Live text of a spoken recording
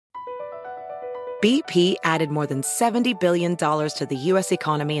BP added more than $70 billion to the U.S.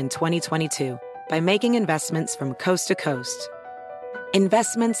 economy in 2022 by making investments from coast to coast.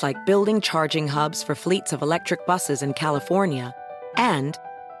 Investments like building charging hubs for fleets of electric buses in California and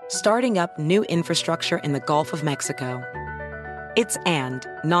starting up new infrastructure in the Gulf of Mexico. It's and,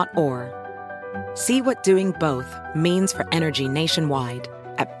 not or. See what doing both means for energy nationwide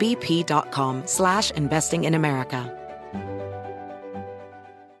at bp.com/investing in America.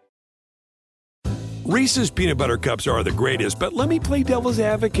 Reese's peanut butter cups are the greatest, but let me play devil's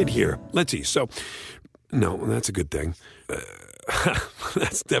advocate here. Let's see. So, no, that's a good thing.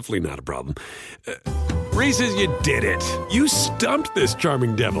 That's definitely not a problem. Reese's, you did it. You stumped this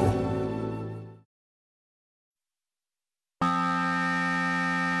charming devil.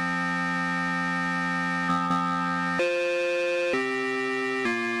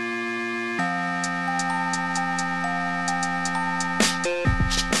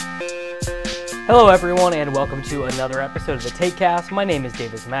 Hello everyone, and welcome to another episode of the TakeCast. My name is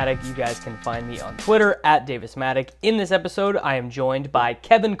Davis Maddock. You guys can find me on Twitter at Davis Maddock. In this episode, I am joined by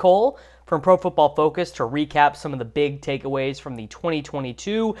Kevin Cole from Pro Football Focus to recap some of the big takeaways from the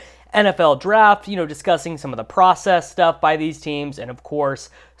 2022 NFL Draft, discussing some of the process stuff by these teams, and of course,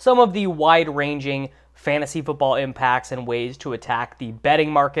 some of the wide-ranging fantasy football impacts and ways to attack the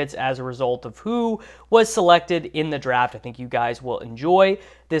betting markets as a result of who was selected in the draft. I think you guys will enjoy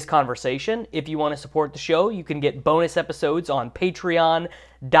this conversation. If you want to support the show, you can get bonus episodes on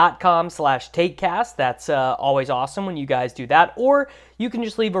patreon.com/takecast. That's always awesome when you guys do that. Or you can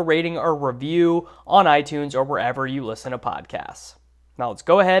just leave a rating or review on iTunes or wherever you listen to podcasts. Now let's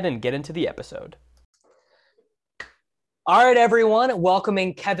go ahead and get into the episode. All right, everyone,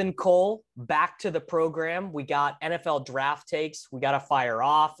 welcoming Kevin Cole back to the program. We got NFL draft takes. We got to fire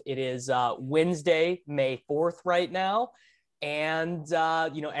off. It is Wednesday, May 4th right now. And,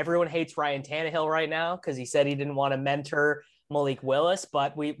 everyone hates Ryan Tannehill right now because he said he didn't want to mentor Malik Willis.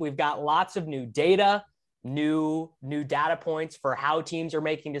 But we've got lots of new data, new data points for how teams are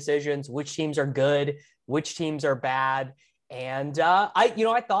making decisions, which teams are good, which teams are bad. And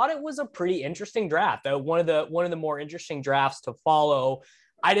I thought it was a pretty interesting draft. One of the more interesting drafts to follow.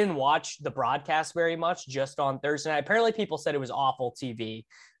 I didn't watch the broadcast very much, just on Thursday night. Apparently, people said it was awful TV.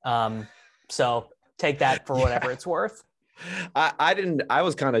 So take that for whatever it's worth. I didn't. I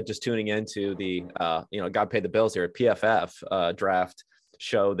was kind of just tuning into the God Paid the Bills here at PFF draft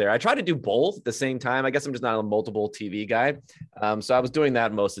show there. I tried to do both at the same time. I guess I'm just not a multiple TV guy. So I was doing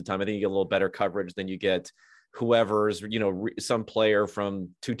that most of the time. I think you get a little better coverage than you get whoever's, some player from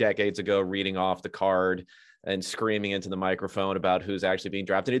 2 decades ago reading off the card and screaming into the microphone about who's actually being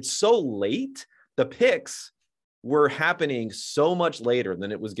drafted. It's so late. The picks were happening so much later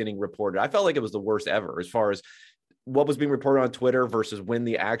than it was getting reported. I felt like it was the worst ever as far as what was being reported on Twitter versus when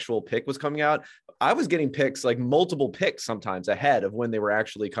the actual pick was coming out. I was getting picks, like multiple picks sometimes ahead of when they were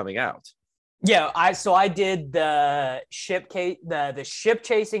actually coming out. Yeah, I did the ship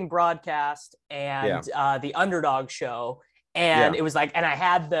chasing broadcast and the Underdog show, and it was like, and I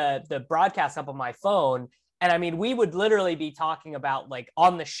had the broadcast up on my phone, and I mean, we would literally be talking about, like,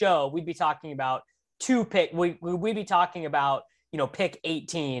 on the show, we'd be talking about we'd be talking about pick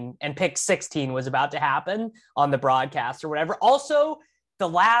 18 and pick 16 was about to happen on the broadcast or whatever. Also, the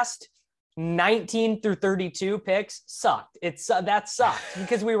last 19 through 32 picks sucked. That sucked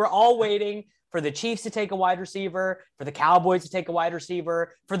because we were all waiting for the Chiefs to take a wide receiver, for the Cowboys to take a wide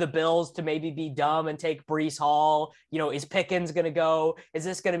receiver, for the Bills to maybe be dumb and take Breece Hall. Is Pickens going to go? Is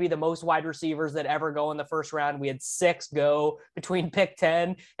this going to be the most wide receivers that ever go in the first round? We had 6 go between pick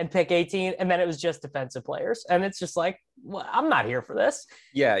 10 and pick 18, and then it was just defensive players. And it's just like, well, I'm not here for this.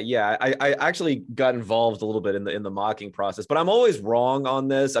 Yeah. I actually got involved a little bit in the mocking process, but I'm always wrong on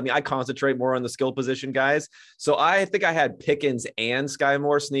this. I mean, I concentrate more on the skill position guys. So I think I had Pickens and Sky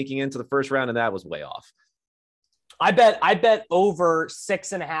Moore sneaking into the first round, and that was way off. I bet over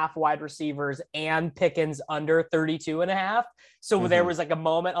 6.5 wide receivers and Pickens under 32.5. So there was like a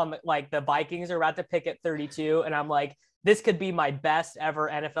moment on the Vikings are about to pick at 32, and I'm like, this could be my best ever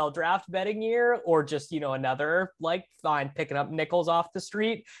NFL draft betting year, or just, another picking up nickels off the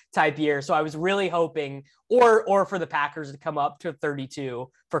street type year. So I was really hoping, or for the Packers to come up to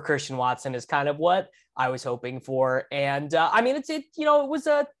 32 for Christian Watson is kind of what I was hoping for. And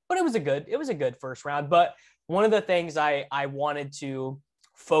it was a good first round. But one of the things I wanted to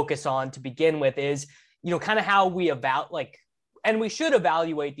focus on to begin with is, kind of how we and we should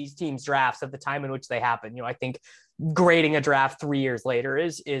evaluate these teams' drafts at the time in which they happen. I think grading a draft 3 years later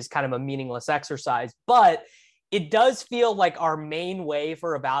is kind of a meaningless exercise, but it does feel like our main way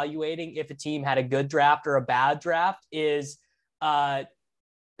for evaluating if a team had a good draft or a bad draft is how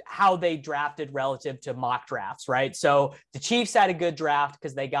how they drafted relative to mock drafts, right? So the Chiefs had a good draft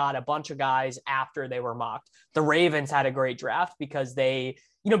because they got a bunch of guys after they were mocked. The Ravens had a great draft because they,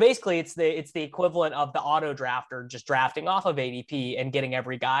 basically it's the equivalent of the auto drafter just drafting off of ADP and getting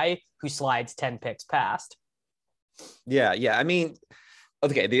every guy who slides 10 picks past. Yeah. I mean,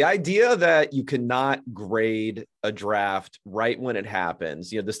 okay, the idea that you cannot grade a draft right when it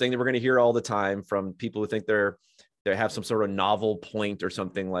happens, this thing that we're going to hear all the time from people who think they have some sort of novel point or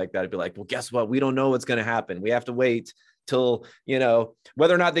something like that. It'd be like, well, guess what? We don't know what's going to happen. We have to wait till,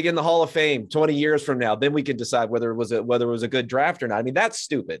 whether or not they get in the Hall of Fame 20 years from now, then we can decide whether it was a good draft or not. I mean, that's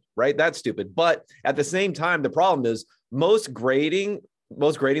stupid, right? That's stupid. But at the same time, the problem is most grading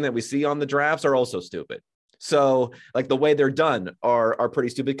that we see on the drafts are also stupid. So like the way they're done are pretty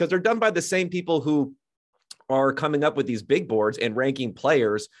stupid because they're done by the same people who are coming up with these big boards and ranking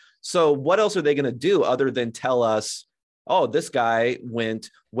players. So what else are they going to do other than tell us, oh, this guy went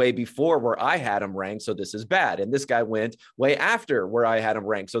way before where I had him ranked, so this is bad. And this guy went way after where I had him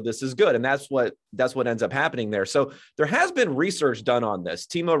ranked, so this is good. And that's what ends up happening there. So there has been research done on this.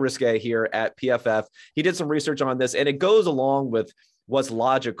 Timo Risque here at PFF, he did some research on this, and it goes along with what's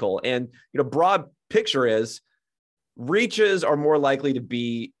logical. And, broad picture is reaches are more likely to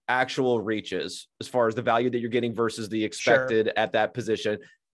be actual reaches as far as the value that you're getting versus the expected at that position.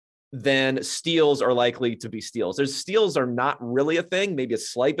 Then steals are likely to be steals. Steals are not really a thing, maybe a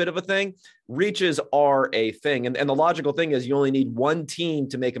slight bit of a thing. Reaches are a thing. And the logical thing is you only need one team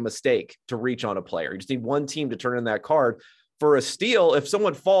to make a mistake to reach on a player. You just need one team to turn in that card. For a steal, if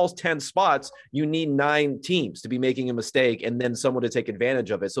someone falls 10 spots, you need 9 teams to be making a mistake and then someone to take advantage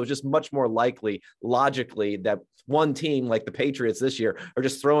of it. So it's just much more likely, logically, that one team like the Patriots this year are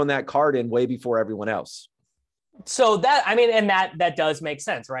just throwing that card in way before everyone else. So that does make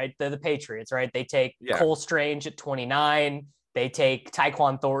sense, right? The Patriots, right? They take Cole Strange at 29. They take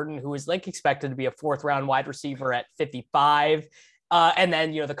Tyquan Thornton, who is like expected to be a 4th round wide receiver at 55. And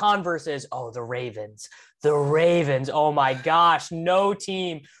then, the converse is, the Ravens. Oh my gosh, no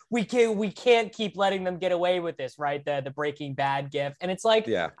team. We can't keep letting them get away with this, right? The Breaking Bad gif. And it's like,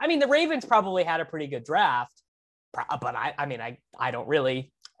 the Ravens probably had a pretty good draft, but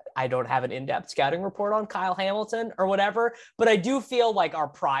I don't have an in-depth scouting report on Kyle Hamilton or whatever, but I do feel like our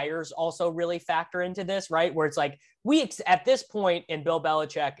priors also really factor into this, right? Where it's like at this point in Bill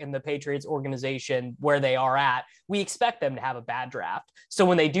Belichick and the Patriots organization where they are at, we expect them to have a bad draft. So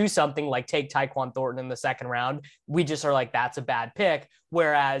when they do something like take Tyquan Thornton in the 2nd round, we just are like, that's a bad pick.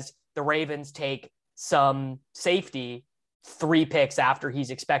 Whereas the Ravens take some safety 3 picks after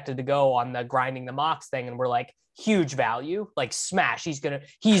he's expected to go on the grinding the mocks thing. And we're like, huge value, like smash.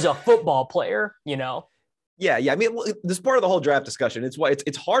 He's a football player, Yeah. I mean, this is part of the whole draft discussion. It's why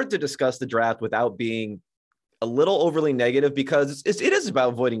it's hard to discuss the draft without being a little overly negative because it is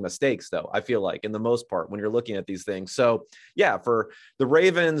about avoiding mistakes, though, I feel like, in the most part, when you're looking at these things. So, for the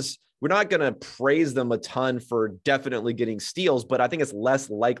Ravens, we're not going to praise them a ton for definitely getting steals, but I think it's less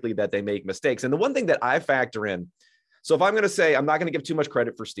likely that they make mistakes. And the one thing that I factor in, so if I'm going to say I'm not going to give too much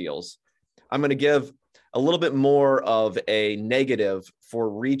credit for steals, I'm going to give a little bit more of a negative for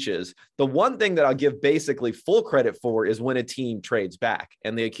reaches. The one thing that I'll give basically full credit for is when a team trades back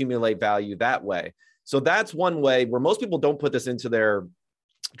and they accumulate value that way. So that's one way where most people don't put this into their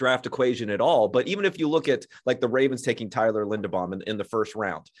draft equation at all. But even if you look at like the Ravens taking Tyler Linderbaum in the 1st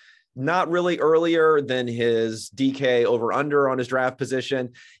round, not really earlier than his DK over under on his draft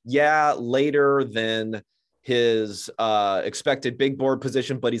position. Later than his expected big board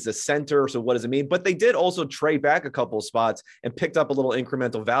position, but he's a center. So what does it mean? But they did also trade back a couple of spots and picked up a little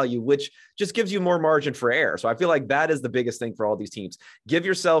incremental value, which just gives you more margin for error. So I feel like that is the biggest thing for all these teams. Give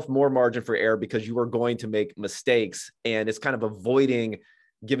yourself more margin for error because you are going to make mistakes, and it's kind of avoiding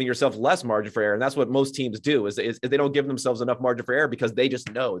giving yourself less margin for error. And that's what most teams do is they don't give themselves enough margin for error because they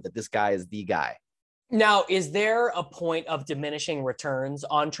just know that this guy is the guy. Now, is there a point of diminishing returns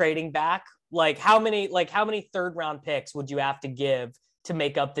on trading back? Like how many 3rd round picks would you have to give to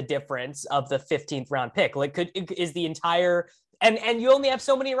make up the difference of the 15th round pick? Like is the entire, and you only have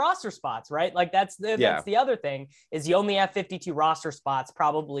so many roster spots, right? Like that's the other thing is you only have 52 roster spots.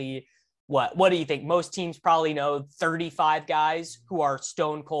 Probably what do you think? Most teams probably know 35 guys who are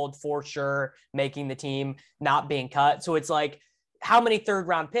stone cold for sure making the team, not being cut. So it's like, how many 3rd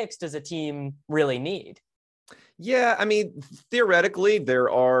round picks does a team really need? Yeah, I mean, theoretically, there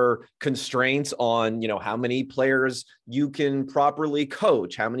are constraints on, how many players you can properly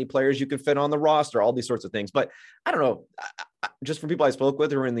coach, how many players you can fit on the roster, all these sorts of things. But I don't know, just from people I spoke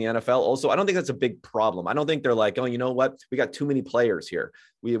with who are in the NFL also, I don't think that's a big problem. I don't think they're like, oh, you know what? We got too many players here.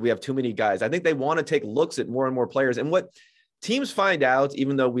 We have too many guys. I think they want to take looks at more and more players. And what teams find out,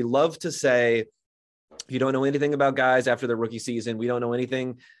 even though we love to say, you don't know anything about guys after their rookie season. We don't know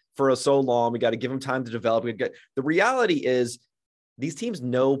anything for so long. We got to give them time to develop. The reality is these teams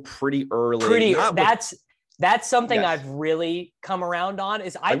know pretty early. That's something I've really come around on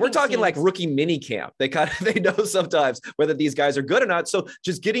is we're talking like rookie mini camp. They know sometimes whether these guys are good or not. So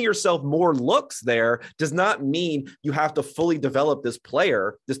just getting yourself more looks there does not mean you have to fully develop this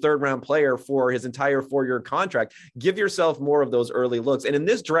player, this third round player for his entire 4-year contract. Give yourself more of those early looks. And in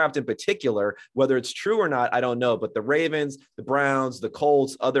this draft in particular, whether it's true or not, I don't know, but the Ravens, the Browns, the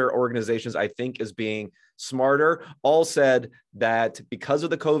Colts, other organizations, I think is being smarter, all said that because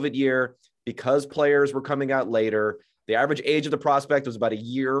of the COVID year, because players were coming out later, the average age of the prospect was about a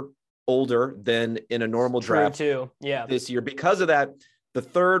year older than in a normal draft this year. Because of that, the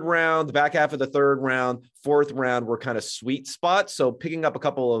third round, the back half of the third round, fourth round were kind of sweet spots. So picking up a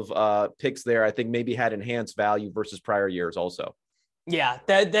couple of picks there, I think maybe had enhanced value versus prior years also. Yeah,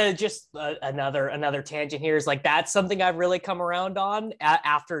 that just another tangent here is like that's something I've really come around on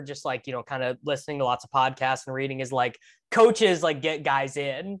after just like, you know, kind of listening to lots of podcasts and reading is like coaches like get guys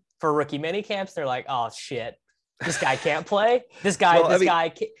in for rookie mini camps. They're like, oh shit, this guy can't play. This guy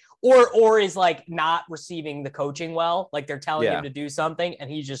can't, or is like not receiving the coaching well. Like they're telling him to do something and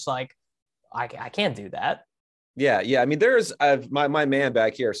he's just like, I can't do that. Yeah. I mean, there's my man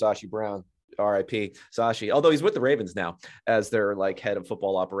back here, Sashi Brown. RIP Sashi, although he's with the Ravens now as their like head of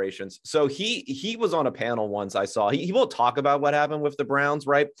football operations. So he was on a panel once I saw. He won't talk about what happened with the Browns,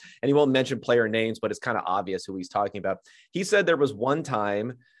 right? And he won't mention player names, but it's kind of obvious who he's talking about. He said there was one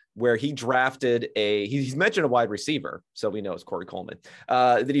time where he drafted he's mentioned a wide receiver, so we know it's Corey Coleman,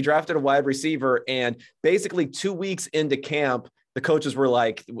 that he drafted a wide receiver, and basically 2 weeks into camp, the coaches were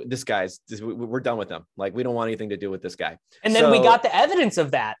like, we're done with them. Like, we don't want anything to do with this guy. And then we got the evidence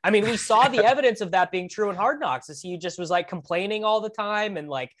of that. I mean, we saw the evidence of that being true in Hard Knocks, as he just was like complaining all the time. And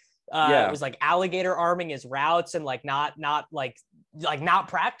like, it was like alligator arming his routes and like not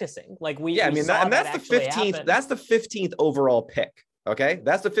practicing. Like that's the 15th. That's the 15th overall pick. Okay.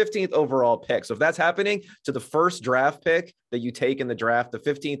 That's the 15th overall pick. So if that's happening to the first draft pick that you take in the draft, the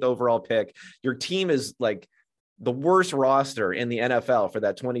 15th overall pick, your team is like the worst roster in the NFL for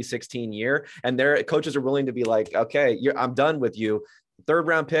that 2016 year. And their coaches are willing to be like, okay, I'm done with you. Third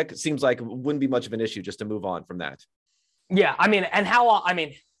round pick seems like it wouldn't be much of an issue just to move on from that. Yeah. I mean, and how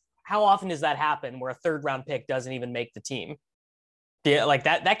often does that happen where a third round pick doesn't even make the team? Yeah, like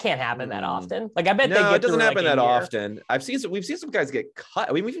that can't happen that often. Like I bet it doesn't happen that often. We've seen some guys get cut.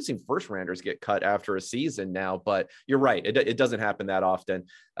 I mean, we've even seen first rounders get cut after a season now, but you're right. It doesn't happen that often.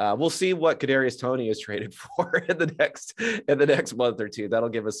 We'll see what Kadarius Toney is traded for in the next month or two. That'll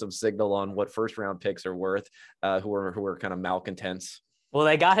give us some signal on what first round picks are worth, who are kind of malcontents. Well,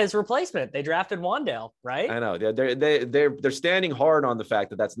 they got his replacement. They drafted Wan'Dale, right? I know. They're standing hard on the fact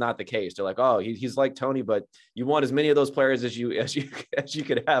that that's not the case. They're like, oh, he's like Toney, but you want as many of those players as you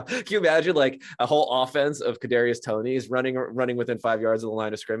could have. Can you imagine like a whole offense of Kadarius Toney's running within 5 yards of the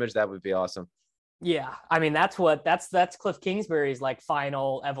line of scrimmage? That would be awesome. Yeah, I mean that's Cliff Kingsbury's like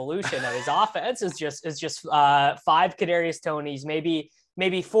final evolution of his offense is just 5 Kadarius Toneys,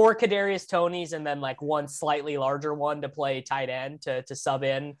 maybe 4 Kadarius Toneys, and then like one slightly larger one to play tight end to sub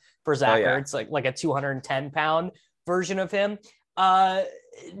in for Zach Ertz, like a 210-pound version of him.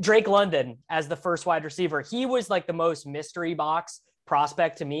 Drake London as the first wide receiver. He was like the most mystery box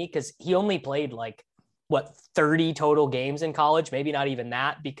prospect to me because he only played like 30 total games in college, maybe not even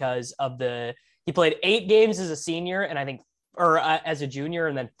that, because of he played 8 games as a senior and I think as a junior,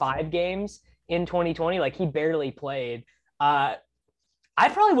 and then 5 games in 2020. Like he barely played. I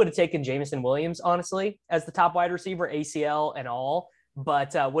probably would have taken Jameson Williams, honestly, as the top wide receiver, ACL and all.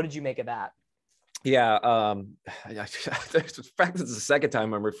 But what did you make of that? Yeah. The fact that it's the second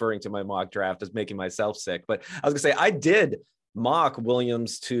time I'm referring to my mock draft is making myself sick. But I was going to say, I did mock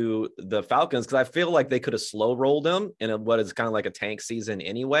Williams to the Falcons because I feel like they could have slow rolled him in what is kind of like a tank season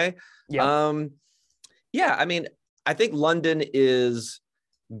anyway. Yeah. I mean, I think London is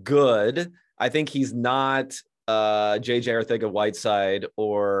good. I think he's not JJ Arcega-Whiteside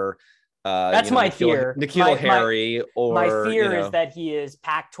or that's my fear. N'Keal Harry my fear is that he is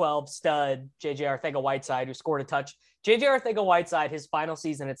Pac-12 stud JJ Arcega-Whiteside who scored a touch. JJ Arcega-Whiteside, his final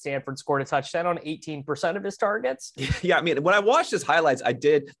season at Stanford, scored a touchdown on 18% of his targets. Yeah, I mean, when I watched his highlights,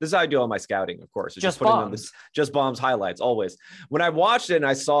 this is how I do all my scouting, of course. Just bombs highlights, always. When I watched it and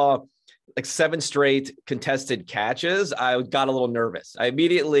I saw like 7 straight contested catches, I got a little nervous. I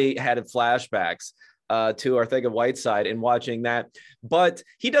immediately had flashbacks to Arcega-Whiteside in watching that. But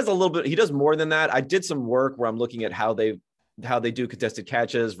he does a little bit, he does more than that. I did some work where I'm looking at how they how they do contested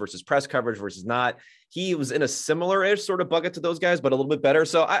catches versus press coverage versus not. He was in a similar-ish sort of bucket to those guys, but a little bit better.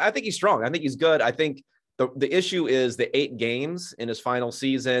 So I think he's strong. I think he's good. I think the issue is the 8 games in his final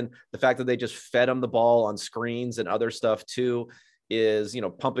season. The fact that they just fed him the ball on screens and other stuff too is,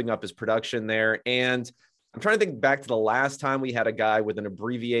 pumping up his production there. And I'm trying to think back to the last time we had a guy with an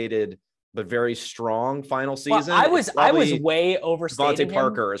abbreviated but very strong final season. Well, I was way overstating DeVante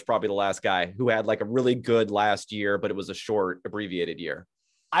Parker is probably the last guy who had like a really good last year, but it was a short abbreviated year.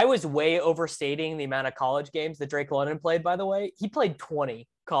 I was way overstating the amount of college games that Drake London played, by the way. He played 20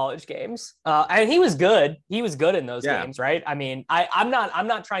 college games. And he was good. He was good in those games, right? I mean, I'm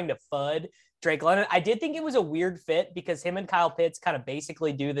not trying to FUD Drake London. I did think it was a weird fit because him and Kyle Pitts kind of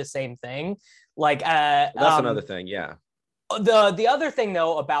basically do the same thing. Like that's another thing, yeah. The other thing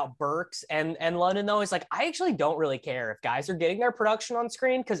though about Burks and London though is like I actually don't really care if guys are getting their production on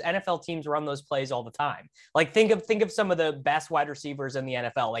screen because NFL teams run those plays all the time. Like think of some of the best wide receivers in the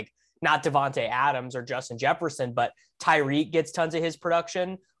NFL, like not Devontae Adams or Justin Jefferson, but Tyreek gets tons of his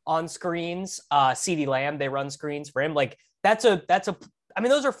production on screens. CeeDee Lamb, they run screens for him. Like that's a I mean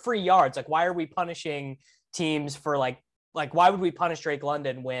those are free yards. Like why are we punishing teams for like why would we punish Drake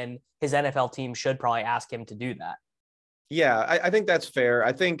London when his NFL team should probably ask him to do that? Yeah, I think that's fair.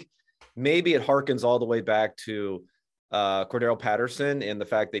 I think maybe it harkens all the way back to Cordero Patterson and the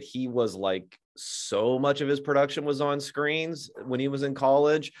fact that he was like so much of his production was on screens when he was in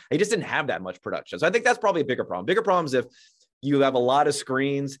college. He just didn't have that much production. So I think that's probably a bigger problem. Bigger problem is if you have a lot of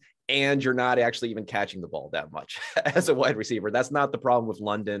screens and you're not actually even catching the ball that much as a wide receiver. That's not the problem with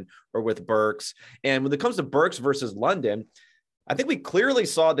London or with Burks. And when it comes to Burks versus London, I think we clearly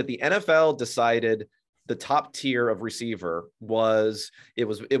saw that the NFL decided the top tier of receiver was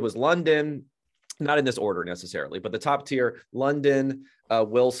London, not in this order necessarily, but the top tier, London,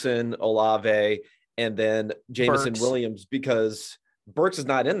 Wilson, Olave, and then Jameson Williams, because Burks is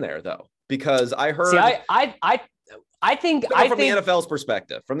not in there though, because I heard. See, I think the NFL's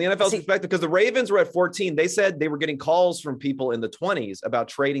perspective, because the Ravens were at 14. They said they were getting calls from people in the 20s about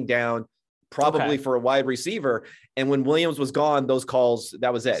trading down probably for a wide receiver. And when Williams was gone, those calls,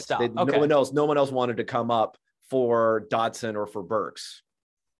 that was it. No one else wanted to come up for Dotson or for Burks.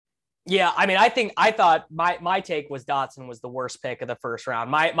 Yeah. I mean, I thought my take was Dotson was the worst pick of the first round.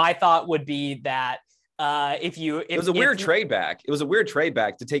 My thought would be that it was a weird trade back. It was a weird trade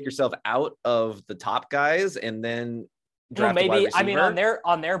back to take yourself out of the top guys and then draft a wide receiver. I mean,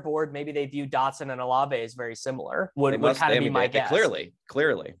 on their board, maybe they view Dotson and Olave as very similar. Would kind of be my guess.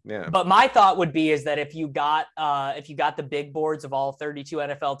 Clearly, yeah. But my thought would be is that if you got the big boards of all 32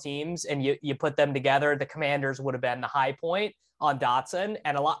 NFL teams and you put them together, the Commanders would have been the high point on Dotson,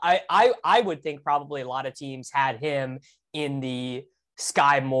 and I would think probably a lot of teams had him in the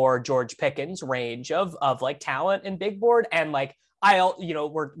Sky Moore, George Pickens range of like talent and big board. And like,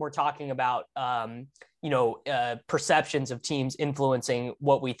 we're talking about, perceptions of teams influencing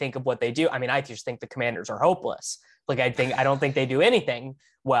what we think of what they do. I mean, I just think the Commanders are hopeless. Like, I don't think they do anything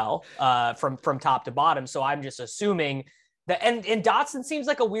well from top to bottom. So I'm just assuming that, and Dotson seems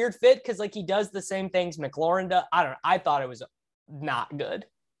like a weird fit because like he does the same things McLaurin does. I don't know. I thought it was not good.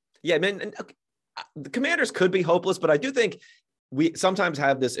 Yeah, man. The Commanders could be hopeless, but I do think we sometimes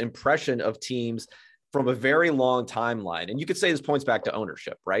have this impression of teams from a very long timeline. And you could say this points back to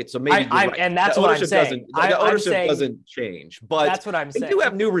ownership, right? So maybe right. And that's what I'm saying. The ownership doesn't change, but that's what I'm saying. We do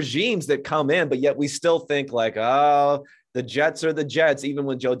have new regimes that come in, but yet we still think like, oh, the Jets are the Jets, even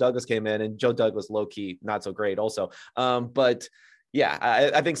when Joe Douglas came in, and Joe Douglas low key, not so great also. But yeah,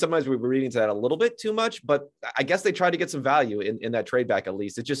 I think sometimes we were reading to that a little bit too much, but I guess they tried to get some value in that trade back. At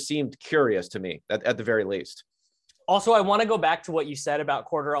least it just seemed curious to me at the very least. Also, I want to go back to what you said about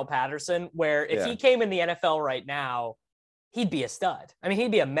Cordero Patterson, where if he came in the NFL right now, he'd be a stud. I mean,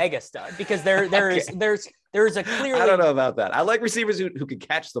 he'd be a mega stud because there's a clearly. I don't know about that. I like receivers who can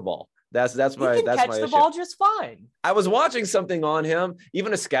catch the ball. That's my catch the ball just fine. I was watching something on him,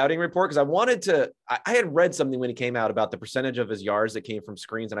 even a scouting report, because I wanted to. I had read something when he came out about the percentage of his yards that came from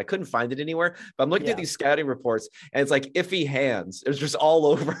screens, and I couldn't find it anywhere. But I'm looking at these scouting reports, and it's like iffy hands. It's just all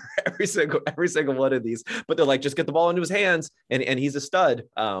over every single one of these. But they're like, just get the ball into his hands, and he's a stud.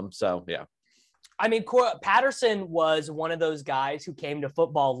 So yeah. I mean, Patterson was one of those guys who came to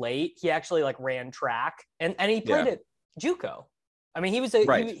football late. He actually like ran track and he played at JUCO. I mean, he was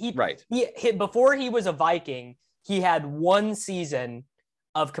before he was a Viking, he had one season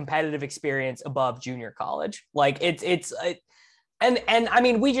of competitive experience above junior college. Like And I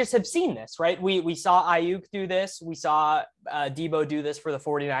mean, we just have seen this, right? We saw Ayuk do this. We saw Debo do this for the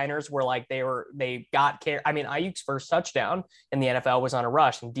 49ers, where like they got care. I mean, Ayuk's first touchdown in the NFL was on a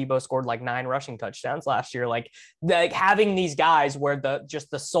rush, and Debo scored like 9 rushing touchdowns last year. Like having these guys where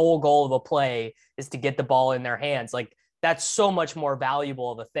the sole goal of a play is to get the ball in their hands, like that's so much more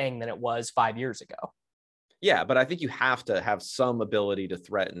valuable of a thing than it was 5 years ago. Yeah, but I think you have to have some ability to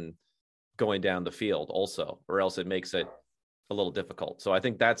threaten going down the field also, or else it makes it a little difficult. So I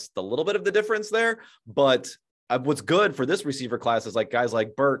think that's the little bit of the difference there. But what's good for this receiver class is like guys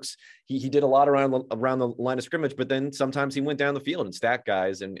like Burks. He did a lot around the line of scrimmage, but then sometimes he went down the field and stacked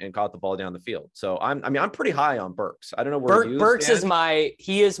guys and caught the ball down the field. So I'm pretty high on Burks. I don't know where Burks is my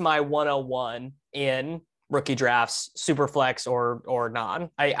 101 in rookie drafts, super flex or non.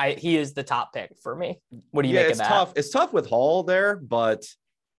 He is the top pick for me. What do you make of that? Tough. It's tough with Hall there, but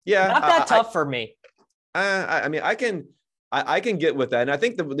yeah, not that tough for me. I mean, I can get with that. And I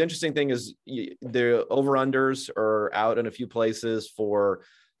think the interesting thing is the over-unders are out in a few places for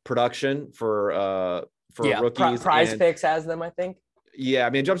production for rookies. Prize Picks has them, I think. Yeah, I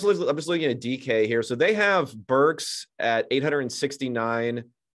mean, I'm just looking at DK here. So they have Burks at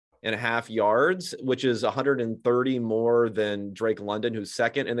 869.5 yards, which is 130 more than Drake London, who's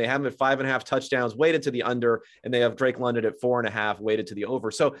second. And they have him at 5.5 touchdowns weighted to the under, and they have Drake London at 4.5 weighted to the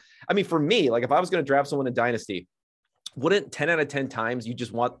over. So, I mean, for me, like if I was going to draft someone in Dynasty, wouldn't 10 out of 10 times you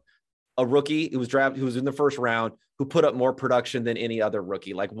just want a rookie who was in the first round, who put up more production than any other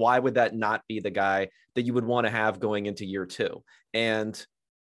rookie? Like, why would that not be the guy that you would want to have going into year 2? And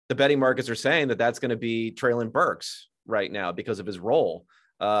the betting markets are saying that that's going to be Treylon Burks right now because of his role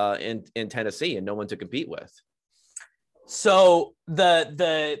in Tennessee and no one to compete with. So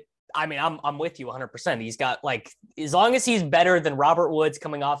I mean, I'm with you 100%. He's got like, as long as he's better than Robert Woods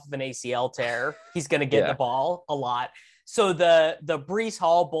coming off of an ACL tear, he's going to get the ball a lot. So the Breece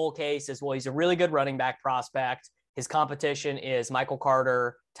Hall bull case is, well, he's a really good running back prospect. His competition is Michael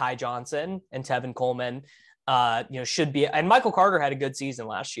Carter, Ty Johnson, and Tevin Coleman. Should be, and Michael Carter had a good season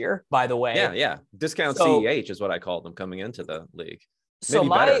last year, by the way. Yeah. Discount CEH is what I called him coming into the league. Maybe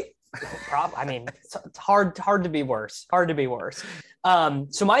I mean, it's hard to be worse.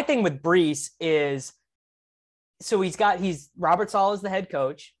 So my thing with Breece is, so he's Robert Saleh is the head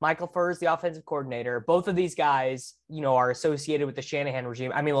coach. Michael Furr is the offensive coordinator. Both of these guys, are associated with the Shanahan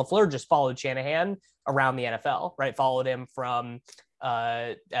regime. I mean, LaFleur just followed Shanahan around the NFL, right? Followed him from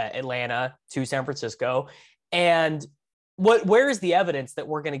Atlanta to San Francisco. And where is the evidence that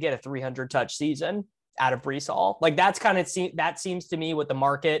we're going to get a 300 touch season out of Breece Hall? Like that seems to me what the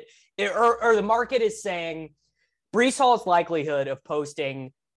market or the market is saying. Breece Hall's likelihood of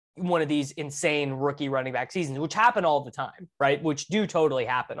posting one of these insane rookie running back seasons, which happen all the time, right? Which do totally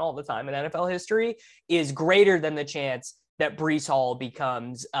happen all the time in NFL history, is greater than the chance that Breece Hall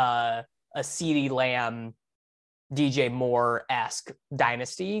becomes a CeeDee Lamb, DJ Moore-esque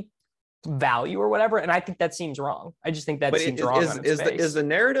dynasty value or whatever. And I think that seems wrong. I just think that seems wrong. Is the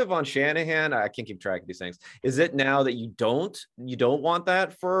narrative on Shanahan? I can't keep track of these things. Is it now that you don't want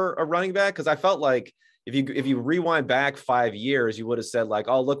that for a running back? Because I felt like if you rewind back 5 years, you would have said like,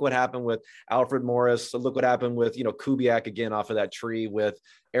 oh, look what happened with Alfred Morris. Look what happened with, Kubiak again off of that tree, with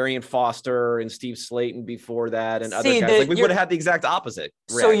Arian Foster and Steve Slayton before that, and other guys. Like we would have had the exact opposite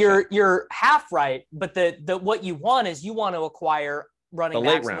reaction. So you're half right, but the what you want is you want to acquire running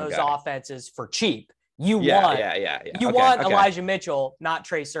backs in those offenses for cheap. You want Elijah Mitchell, not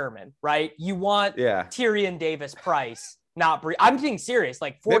Trey Sermon, right? You want Tyrion Davis-Price. I'm being serious.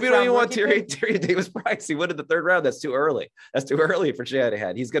 Like maybe you don't even want Tyrion Davis-Price. He went in the 3rd round. That's too early. That's too early for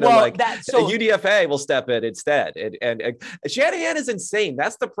Shanahan. He's gonna UDFA will step in instead. And Shanahan is insane.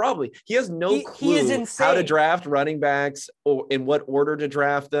 That's the problem. He has no clue how to draft running backs or in what order to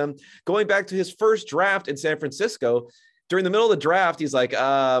draft them. Going back to his first draft in San Francisco, during the middle of the draft, he's like,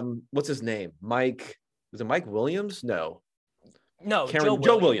 what's his name? Was it Mike Williams? No,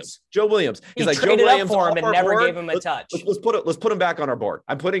 Joe Williams. He's like, traded Joe Williams up for him and never gave him a touch. Let's put him back on our board.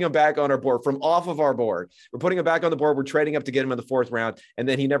 I'm putting him back on our board from off of our board. We're putting him back on the board. We're trading up to get him in the 4th round. And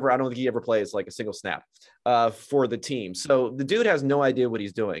then I don't think he ever plays like a single snap for the team. So the dude has no idea what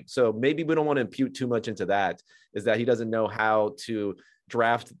he's doing. So maybe we don't want to impute too much into that, is that he doesn't know how to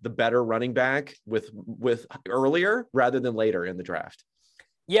draft the better running back with earlier rather than later in the draft.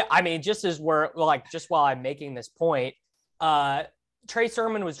 Yeah. I mean, just while I'm making this point, Trey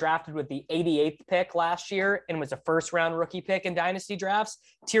Sermon was drafted with the 88th pick last year and was a 1st round rookie pick in dynasty drafts.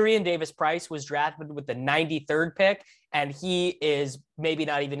 Tyrion Davis-Price was drafted with the 93rd pick, and he is maybe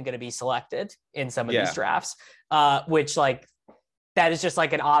not even going to be selected in some of these drafts, which like that is just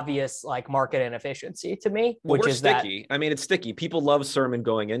like an obvious like market inefficiency to me, which is sticky. I mean, it's sticky. People love Sermon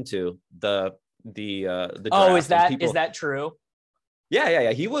going into the draft. Oh, is that true?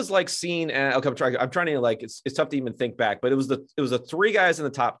 Yeah. He was like seen as, okay, I'm trying to like, it's tough to even think back, but it was the three guys in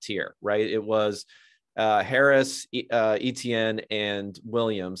the top tier, right? It was Harris, Etienne, and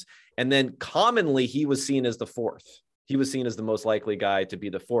Williams. And then commonly he was seen as the fourth. He was seen as the most likely guy to be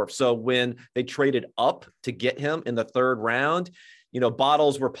the fourth. So when they traded up to get him in the third round,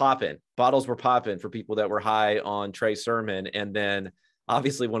 bottles were popping for people that were high on Trey Sermon. And then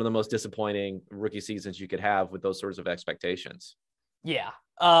obviously one of the most disappointing rookie seasons you could have with those sorts of expectations. Yeah.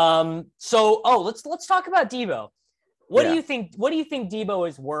 Let's talk about Deebo. What do you think Deebo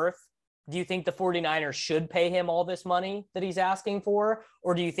is worth? Do you think the 49ers should pay him all this money that he's asking for?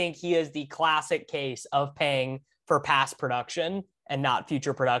 Or do you think he is the classic case of paying for past production and not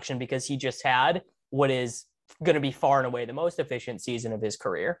future production because he just had what is going to be far and away the most efficient season of his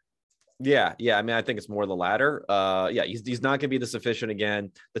career? Yeah. I mean, I think it's more the latter. He's not going to be this efficient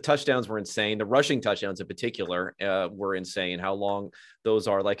again. The touchdowns were insane. The rushing touchdowns in particular were insane. How long those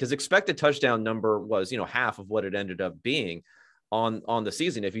are. Like his expected touchdown number was, half of what it ended up being on the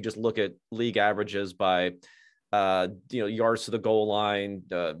season. If you just look at league averages by, yards to the goal line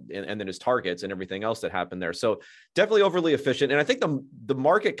and then his targets and everything else that happened there. So definitely overly efficient. And I think the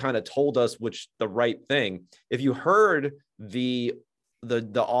market kind of told us the right thing. If you heard the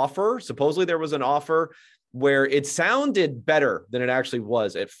offer, supposedly there was an offer where it sounded better than it actually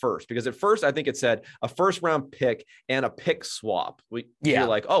was at first, because at first I think it said a first round pick and a pick swap. You're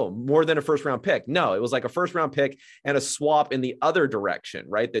like, oh, more than a first round pick. No, it was like a first round pick and a swap in the other direction,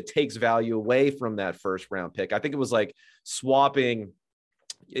 right? That takes value away from that first round pick. I think it was like swapping,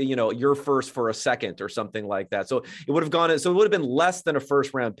 your first for a second or something like that. So it would have been less than a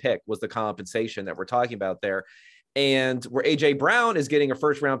first round pick was the compensation that we're talking about there. And where AJ Brown is getting a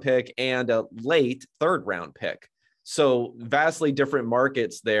first round pick and a late third round pick. So vastly different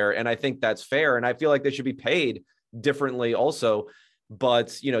markets there. And I think that's fair. And I feel like they should be paid differently also.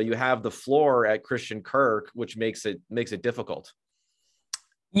 But, you have the floor at Christian Kirk, which makes it difficult.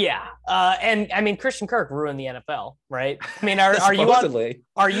 Yeah. And I mean, Christian Kirk ruined the NFL, right? I mean, are you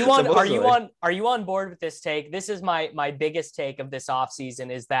on board with this take? This is my biggest take of this offseason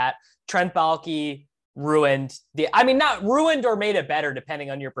is that Trent Baalke ruined not ruined or made it better, depending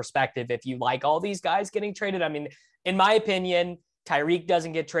on your perspective. If you like all these guys getting traded, I mean, in my opinion, Tyreek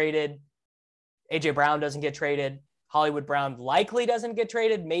doesn't get traded. AJ Brown doesn't get traded. Hollywood Brown likely doesn't get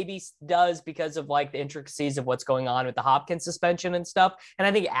traded, maybe does because of like the intricacies of what's going on with the Hopkins suspension and stuff. And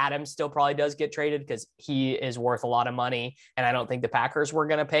I think Adams still probably does get traded because he is worth a lot of money. And I don't think the Packers were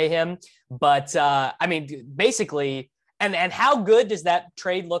going to pay him. But basically, And how good does that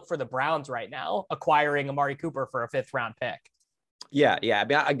trade look for the Browns right now, acquiring Amari Cooper for a 5th round pick? Yeah. I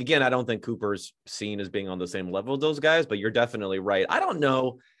mean, again, I don't think Cooper's seen as being on the same level as those guys, but you're definitely right. I don't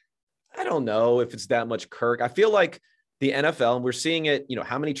know if it's that much Kirk. I feel like the NFL, and we're seeing it,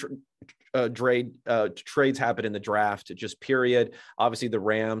 how many trades happen in the draft, just period. Obviously the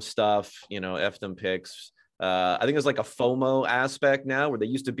Rams stuff, F them picks. I think there's like a FOMO aspect now where they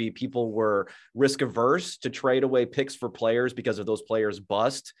used to be people were risk averse to trade away picks for players because if those players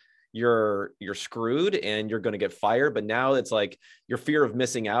bust, you're screwed and you're going to get fired. But now it's like your fear of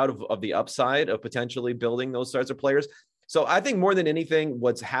missing out of the upside of potentially building those sorts of players. So I think more than anything,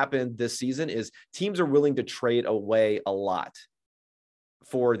 what's happened this season is teams are willing to trade away a lot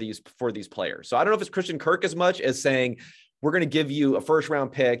for these players. So I don't know if it's Christian Kirk as much as saying, we're going to give you a first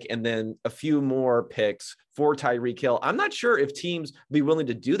round pick and then a few more picks for Tyreek Hill. I'm not sure if teams be willing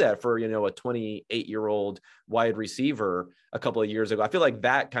to do that for, a 28-year-old wide receiver a couple of years ago. I feel like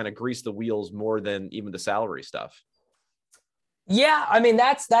that kind of greased the wheels more than even the salary stuff. Yeah. I mean,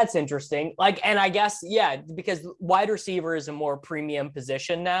 that's interesting. And I guess, because wide receiver is a more premium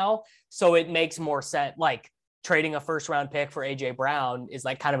position now. So it makes more sense. Trading a first round pick for AJ Brown is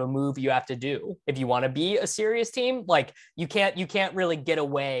kind of a move you have to do if you want to be a serious team. You can't really get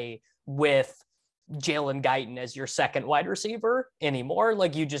away with Jalen Guyton as your second wide receiver anymore.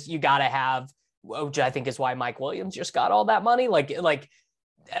 You got to have, which I think is why Mike Williams just got all that money.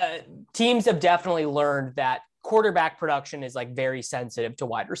 Teams have definitely learned that quarterback production is very sensitive to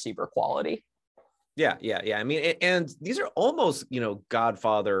wide receiver quality. Yeah. I mean, and these are almost,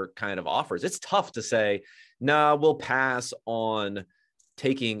 Godfather kind of offers. It's tough to say, nah, we'll pass on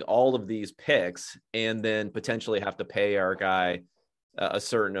taking all of these picks and then potentially have to pay our guy a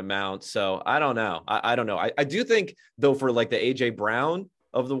certain amount. So I don't know. I don't know. I do think though, for the AJ Brown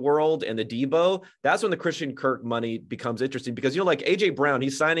of the world and the Deebo, that's when the Christian Kirk money becomes interesting because, AJ Brown,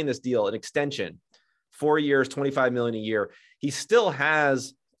 he's signing this deal, an extension 4 years, 25 million a year. He still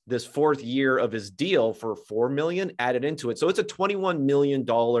has this 4th year of his deal for $4 million added into it. So it's a $21 million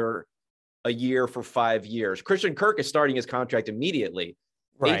a year for 5 years. Christian Kirk is starting his contract immediately.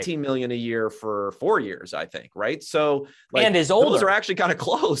 Right. 18 million a year for 4 years, I think. Right. So like, and is older. Those are actually kind of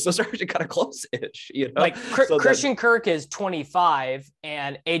close. Those are actually kind of close-ish, you know, like Christian Kirk is 25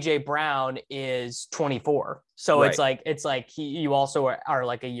 and AJ Brown is 24. So it's like you also are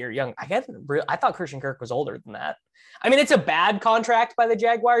like a year young. I thought Christian Kirk was older than that. I mean, it's a bad contract by the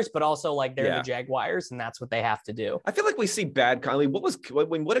Jaguars, but also like they're the Jaguars and that's what they have to do. I feel like we see bad. I mean, what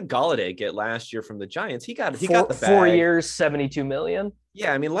did Golladay get last year from the Giants? He got the bag. 4 years, 72 million.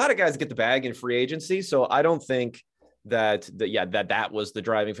 Yeah. I mean, a lot of guys get the bag in free agency. So I don't think that was the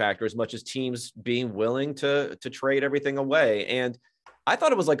driving factor as much as teams being willing to trade everything away. And I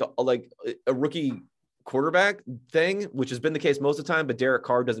thought it was like a rookie quarterback thing, which has been the case most of the time, but Derek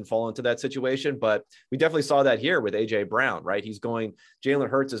Carr doesn't fall into that situation. But we definitely saw that here with AJ Brown, right? Jalen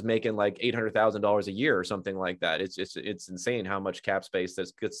Hurts is making like $800,000 a year or something like that. It's insane how much cap space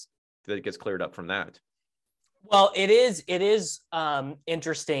that gets cleared up from that. Well, it is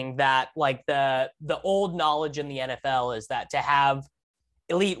interesting that like the old knowledge in the NFL is that to have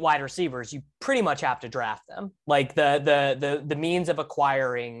elite wide receivers, you pretty much have to draft them. Like the means of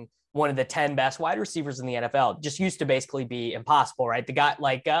acquiring one of the 10 best wide receivers in the NFL just used to basically be impossible, right? The guy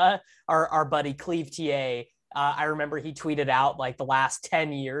like our buddy Cleve TA, I remember he tweeted out like the last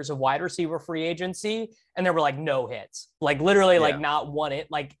 10 years of wide receiver free agency, and there were like no hits, like literally like not one hit,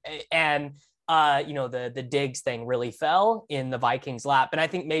 like and the Diggs thing really fell in the Vikings' lap, and I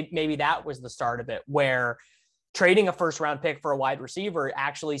think maybe that was the start of it, where trading a first round pick for a wide receiver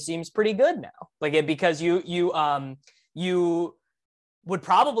actually seems pretty good now, because you would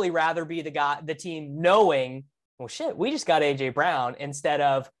probably rather be the team knowing, well, shit, we just got AJ Brown, instead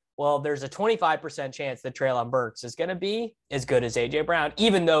of, well, there's a 25% chance that Treylon Burks is going to be as good as AJ Brown,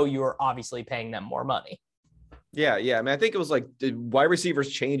 even though you're obviously paying them more money. Yeah. I mean, I think it was like the wide receivers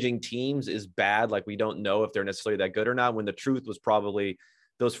changing teams is bad. Like, we don't know if they're necessarily that good or not, when the truth was probably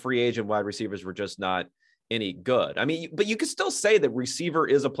those free agent wide receivers were just not any good. I mean, but you could still say that receiver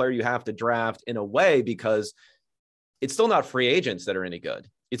is a player you have to draft in a way, because it's still not free agents that are any good.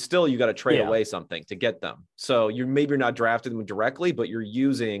 It's still, you got to trade away something to get them. So you're not drafting them directly, but you're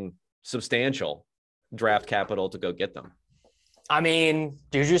using substantial draft capital to go get them. I mean,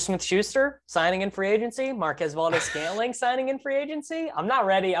 Juju Smith-Schuster signing in free agency, Marquez Valdes-Scantling signing in free agency. I'm not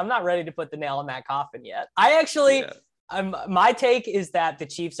ready to put the nail in that coffin yet. My take is that the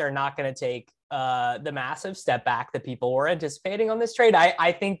Chiefs are not going to take the massive step back that people were anticipating on this trade.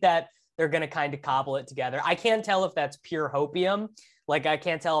 I think that they're going to kind of cobble it together. I can't tell if that's pure hopium. Like, I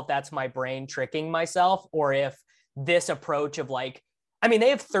can't tell if that's my brain tricking myself, or if this approach of they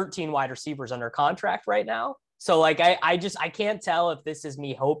have 13 wide receivers under contract right now. So like, I can't tell if this is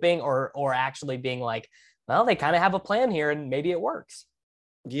me hoping or actually being like, well, they kind of have a plan here and maybe it works.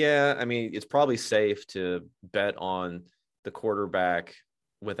 Yeah. I mean, it's probably safe to bet on the quarterback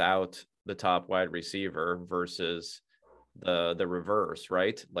without the top wide receiver versus the reverse,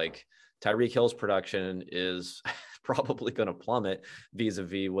 right? Like, Tyreek Hill's production is probably going to plummet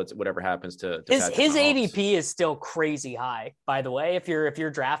vis-a-vis whatever happens to his ADP is still crazy high, by the way. If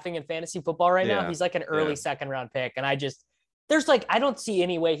you're drafting in fantasy football right now, he's like an early second round pick, and I don't see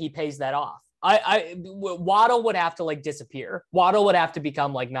any way he pays that off. Waddle would have to like disappear. Waddle would have to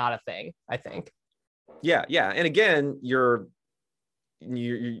become like not a thing, I think. Yeah, and again, your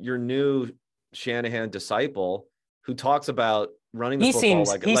new Shanahan disciple who talks about running the football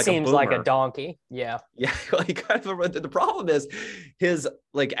he seems like a donkey. Yeah. The problem is his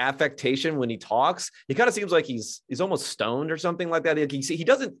like affectation when he talks. He kind of seems like he's almost stoned or something like that. He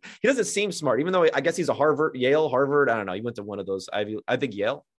doesn't seem smart, even though I guess he's a Harvard. I don't know. He went to one of those I think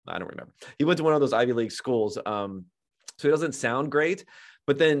Yale. I don't remember. He went to one of those Ivy League schools. So he doesn't sound great.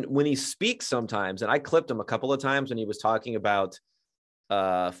 But then when he speaks sometimes, and I clipped him a couple of times when he was talking about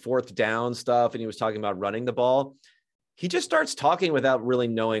fourth down stuff, and he was talking about running the ball, he just starts talking without really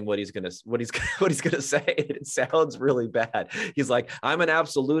knowing what he's gonna say. It sounds really bad. He's like, I'm an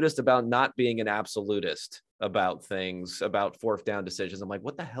absolutist about not being an absolutist about things, about fourth down decisions. I'm like,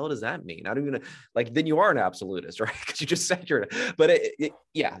 what the hell does that mean? I don't even like, then you are an absolutist, right? Because you just said you're, but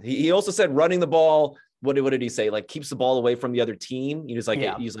he also said running the ball. What did he say? Like, keeps the ball away from the other team. He's like,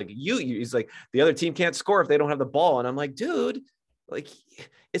 he's like the other team can't score if they don't have the ball. And I'm like, dude, like,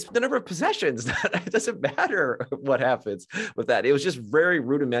 it's the number of possessions. It doesn't matter what happens with that. It was just very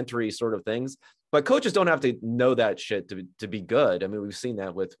rudimentary sort of things. But coaches don't have to know that shit to be good. I mean, we've seen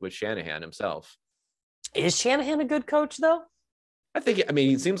that with Shanahan himself. Is Shanahan a good coach, though? I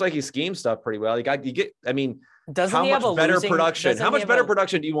mean, it seems like he schemes stuff pretty well. Doesn't how he have much a better losing, production? How much better a,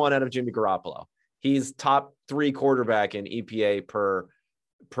 production do you want out of Jimmy Garoppolo? He's top 3 quarterback in EPA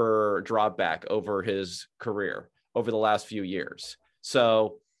per drop back over his career over the last few years.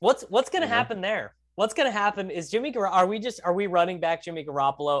 So what's going to happen there? What's going to happen is are we running back Jimmy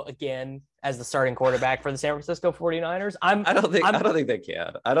Garoppolo again as the starting quarterback for the San Francisco 49ers? I don't think they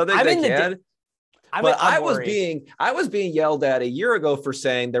can. I don't think they can. I was being yelled at a year ago for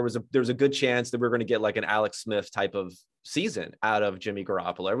saying there was a good chance that we were going to get like an Alex Smith type of season out of Jimmy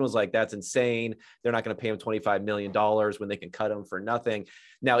Garoppolo. Everyone was like, that's insane. They're not going to pay him $25 million when they can cut him for nothing.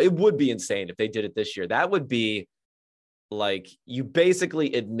 Now, it would be insane if they did it this year. That would be like, you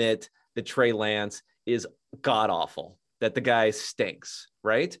basically admit that Trey Lance is god awful, that the guy stinks,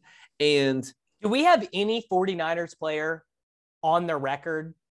 right? And do we have any 49ers player on their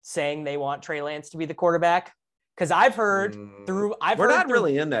record saying they want Trey Lance to be the quarterback? Because I've heard we're not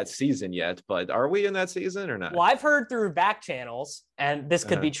really in that season yet, but are we in that season or not? Well, I've heard through back channels, and this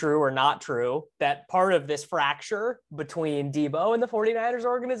could be true or not true, that part of this fracture between Debo and the 49ers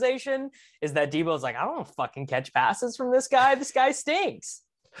organization is that Debo's like, I don't fucking catch passes from this guy. This guy stinks.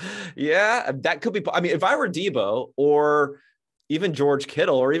 Yeah, that could be. I mean, if I were Debo or even George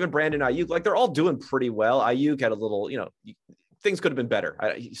Kittle or even Brandon Ayuk, like they're all doing pretty well. Ayuk had a little, things could have been better.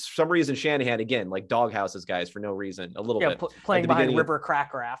 Some reason Shanahan, again, like doghouses guys for no reason, a little bit. Playing behind River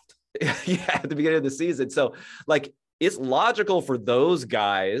Crackraft. Yeah, at the beginning of the season. So, like, it's logical for those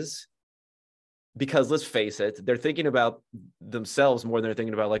guys because, let's face it, they're thinking about themselves more than they're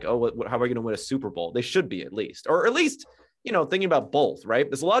thinking about, like, how are we going to win a Super Bowl? They should be at least. Or at least, thinking about both, right?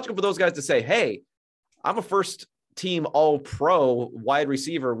 It's logical for those guys to say, hey, I'm a first-team All-Pro wide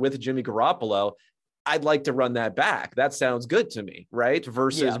receiver with Jimmy Garoppolo. I'd like to run that back. That sounds good to me, right?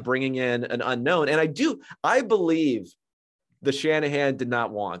 Versus bringing in an unknown. And I believe the Shanahan did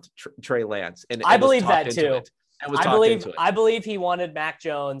not want Trey Lance. And I believe that too. I believe he wanted Mac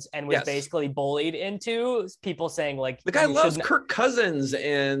Jones and was basically bullied into people saying like the guy loves Kirk Cousins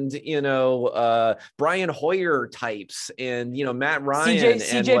and Brian Hoyer types and Matt Ryan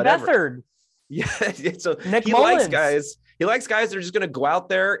CJ Beathard. Yeah, so Nick he Mullins. likes guys. He likes guys that are just going to go out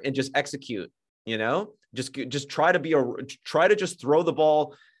there and just execute. Just try to just throw the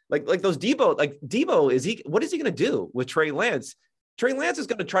ball like those Debo. Like Debo, what is he going to do with Trey Lance? Trey Lance is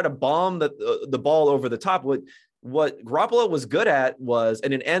going to try to bomb the ball over the top. What Garoppolo was good at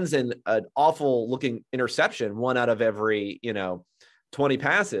and it ends in an awful looking interception, 1 out of every 20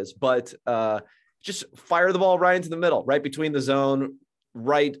 passes, but just fire the ball right into the middle, right between the zone,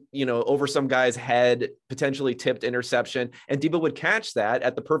 right, over some guy's head, potentially tipped interception. And Debo would catch that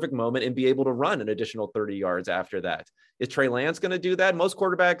at the perfect moment and be able to run an additional 30 yards after that. Is Trey Lance going to do that? Most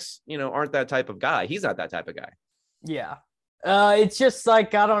quarterbacks, aren't that type of guy. He's not that type of guy. Yeah. It's just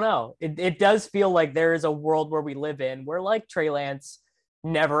like, I don't know. It does feel like there is a world where we live in where like Trey Lance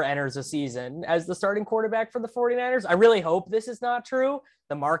never enters a season as the starting quarterback for the 49ers. I really hope this is not true.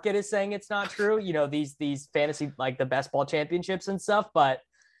 The market is saying it's not true. These fantasy, like the best ball championships and stuff, but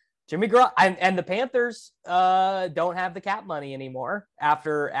Jimmy Garoppolo and the Panthers don't have the cap money anymore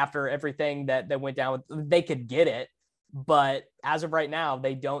after everything that went down with, they could get it. But as of right now,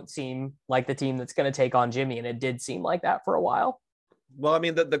 they don't seem like the team that's going to take on Jimmy. And it did seem like that for a while. Well, I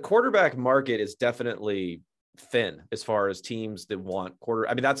mean, the quarterback market is definitely thin as far as teams that want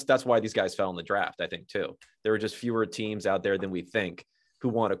I mean, that's why these guys fell in the draft, I think, too. There were just fewer teams out there than we think who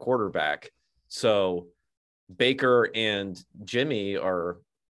want a quarterback. So Baker and Jimmy are,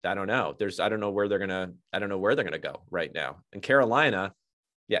 I don't know. I don't know where they're going to go right now. In Carolina,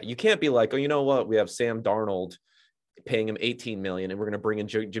 yeah, you can't be like, oh, you know what? We have Sam Darnold paying him $18 million and we're going to bring in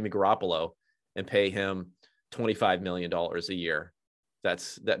Jimmy Garoppolo and pay him $25 million a year.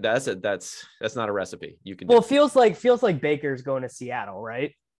 That's not a recipe you can do. Well, it feels like Baker's going to Seattle,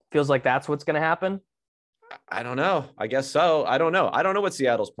 right? Feels like that's what's going to happen. I don't know. I guess so. I don't know what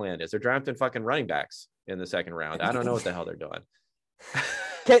Seattle's plan is. They're drafting fucking running backs in the second round. I don't know what the hell they're doing.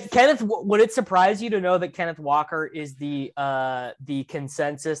 Kenneth, would it surprise you to know that Kenneth Walker is the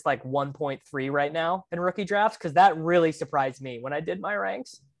consensus like 1.3 right now in rookie drafts? Because that really surprised me when I did my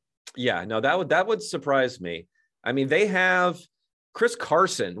ranks. Yeah, no, that would surprise me. I mean, they have Chris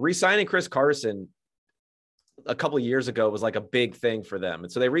Carson. Re-signing Chris Carson a couple of years ago was like a big thing for them,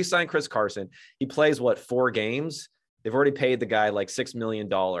 and so they re-signed Chris Carson. He plays 4 games. They've already paid the guy like $6 million.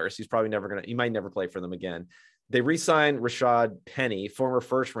 He's probably he might never play for them again. They re-signed Rashad Penny, former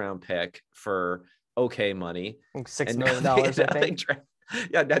first-round pick, for okay money. $6 million, I think.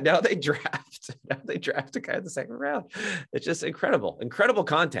 Now they draft a guy in the second round. It's just incredible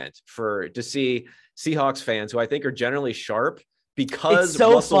content to see Seahawks fans who I think are generally sharp, because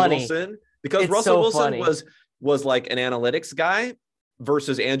so Russell funny. Wilson, because It's Russell so Wilson funny. was like an analytics guy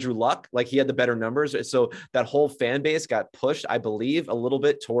versus Andrew Luck. Like he had the better numbers. So that whole fan base got pushed, I believe, a little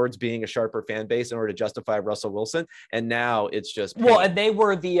bit towards being a sharper fan base in order to justify Russell Wilson. And now it's just pain. Well, and they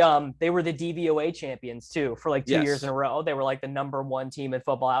were the DVOA champions too for like 2 years in a row. They were like the number one team in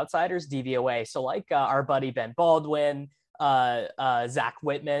Football Outsiders, DVOA. So like our buddy Ben Baldwin, Zach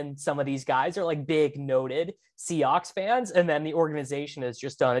Whitman, some of these guys are like big noted Seahawks fans. And then the organization has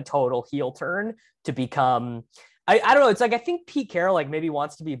just done a total heel turn to become, I don't know. It's like, I think Pete Carroll like maybe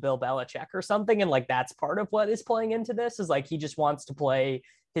wants to be Bill Belichick or something. And like, that's part of what is playing into this is like, he just wants to play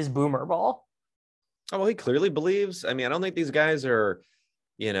his boomer ball. Oh, well, he clearly believes. I mean, I don't think these guys are,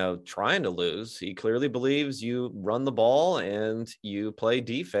 trying to lose. He clearly believes you run the ball and you play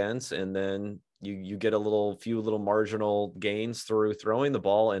defense, and then you get a few little marginal gains through throwing the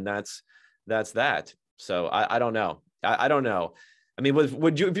ball, and that's that. So I don't know. I don't know. I mean,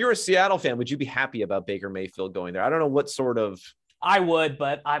 would you, if you're a Seattle fan, would you be happy about Baker Mayfield going there? I don't know what sort of. I would,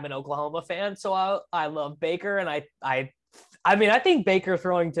 but I'm an Oklahoma fan, so I love Baker, and I mean, I think Baker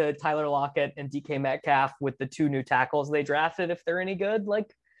throwing to Tyler Lockett and DK Metcalf with the two new tackles they drafted, if they're any good,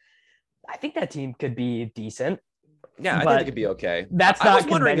 like I think that team could be decent. Yeah, I think it could be okay. That's not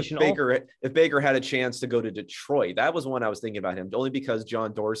conventional. If Baker had a chance to go to Detroit, that was one I was thinking about him, only because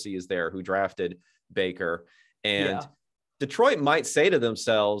John Dorsey is there, who drafted Baker. And Detroit might say to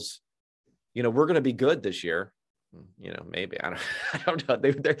themselves, we're going to be good this year. Maybe I don't know.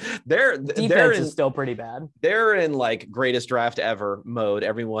 Their defense is still pretty bad. They're in like greatest draft ever mode.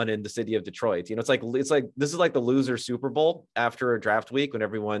 Everyone in the city of Detroit, it's like this is like the loser Super Bowl after a draft week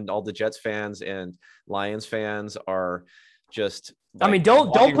when all the Jets fans and Lions fans are just. Like, I mean,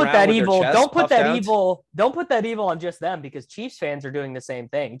 don't put that evil on just them, because Chiefs fans are doing the same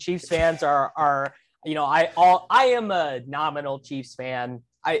thing. Chiefs fans are I am a nominal Chiefs fan.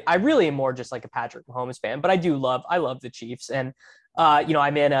 I really am more just like a Patrick Mahomes fan, but I love the Chiefs. And,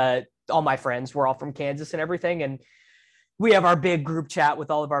 I'm in all my friends, we're all from Kansas and everything. And we have our big group chat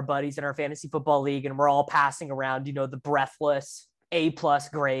with all of our buddies in our fantasy football league. And we're all passing around, the breathless A+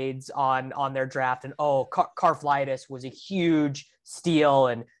 grades on their draft. And, Karflitis was a huge steal,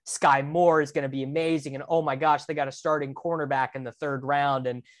 and Sky Moore is going to be amazing. And oh my gosh, they got a starting cornerback in the third round,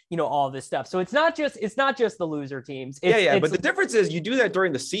 and all this stuff. So it's not just the loser teams. But the difference is you do that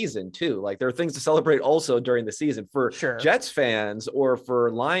during the season too. Like there are things to celebrate also during the season for Jets fans or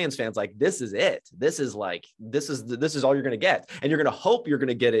for Lions fans. Like this is it. This is all you're going to get, and you're going to hope you're going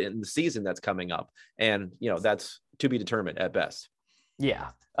to get it in the season that's coming up. And that's to be determined at best. Yeah.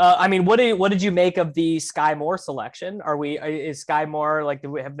 I mean, what did you make of the Sky Moore selection? Is Sky Moore like,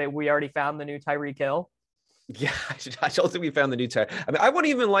 we already found the new Tyreek Hill? Yeah, I don't think we found the new Tyreek. I mean, I wouldn't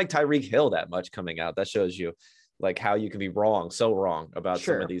even like Tyreek Hill that much coming out. That shows you like how you can be so wrong about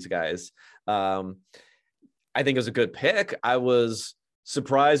some of these guys. I think it was a good pick. I was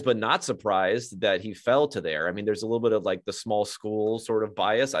surprised, but not surprised that he fell to there. I mean, there's a little bit of like the small school sort of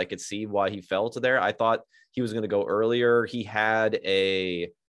bias. I could see why he fell to there. I thought he was going to go earlier. He had a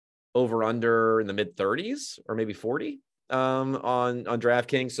over under in the mid 30s or maybe 40 on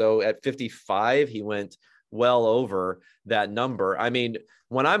DraftKings. So at 55, he went well over that number. I mean,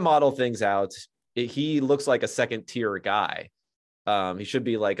 when I model things out, he looks like a second tier guy. He should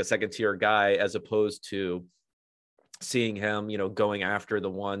be like a second tier guy, as opposed to seeing him, going after the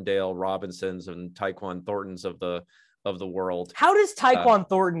Wan'Dale Robinsons and Tyquan Thorntons of the world. How does Tyquan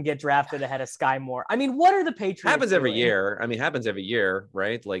Thornton get drafted ahead of Sky Moore? I mean, what are the Patriots happens every doing? year. I mean, happens every year,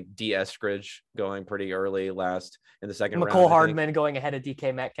 right? Like D. Eskridge going pretty early in the second round. McCole Hardman going ahead of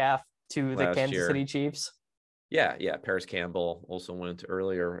DK Metcalf to the Kansas City Chiefs. Yeah. Paris Campbell also went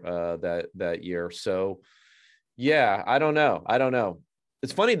earlier that year. So yeah, I don't know.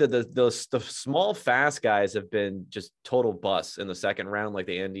 It's funny that the small, fast guys have been just total busts in the second round, like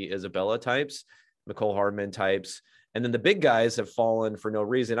the Andy Isabella types, McCole Hardman types. And then the big guys have fallen for no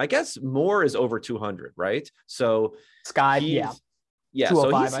reason. I guess Moore is over 200, right? So Sky, yeah.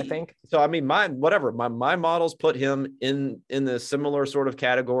 205, I think. So I mean, my models put him in the similar sort of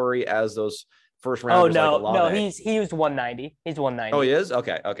category as those first rounders. No, he was 190. He's 190. Oh, he is?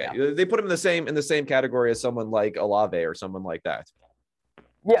 Okay. Yeah. They put him in the same category as someone like Olave or someone like that.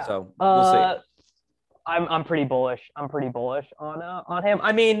 Yeah. So we'll see. I'm pretty bullish. On him.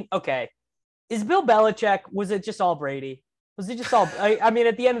 I mean, okay. Is Bill Belichick, was it just all Brady? Was it just all, I mean,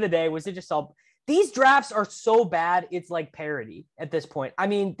 at the end of the day, was it just all, these drafts are so bad, it's like parody at this point. I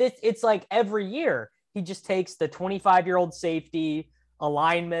mean, it's like every year, he just takes the 25-year-old safety, a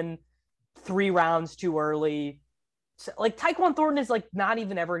lineman, 3 rounds too early. So, like Tyquan Thornton is like not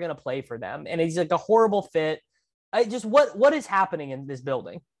even ever going to play for them. And he's like a horrible fit. What is happening in this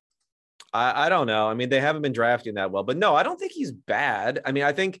building? I don't know. I mean, they haven't been drafting that well, but no, I don't think he's bad. I mean,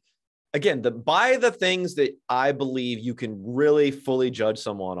 I think, again, by the things that I believe you can really fully judge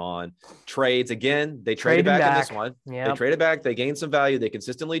someone on, trades. Again, they traded back in this one. Yep. They traded back. They gained some value. They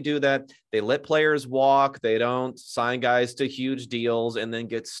consistently do that. They let players walk. They don't sign guys to huge deals and then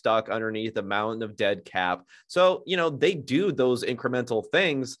get stuck underneath a mountain of dead cap. So, they do those incremental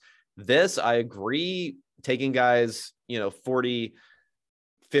things. This, I agree, taking guys, 40,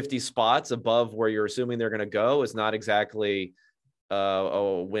 50 spots above where you're assuming they're going to go is not exactly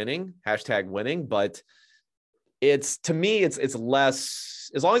winning, but to me, it's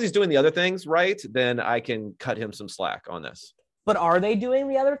less, as long as he's doing the other things right, then I can cut him some slack on this. But are they doing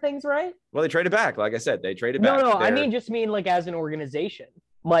the other things right? Well, they traded back. Like I said, they traded back. No, I mean like as an organization.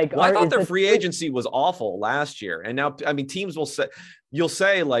 Like, I thought their free agency was awful last year. And now, I mean, teams will say, you'll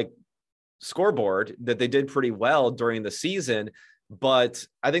say like scoreboard that they did pretty well during the season, but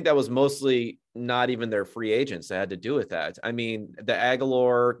I think that was mostly not even their free agents that had to do with that. I mean, the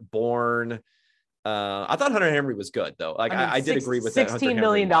Aguilar, Bourne, I thought Hunter Henry was good though. Like I did agree with that. $16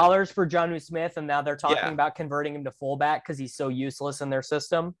 million for Jonnu Smith, and now they're talking about converting him to fullback because he's so useless in their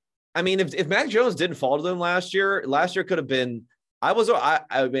system. I mean, if Mac Jones didn't fall to them last year could have been. I was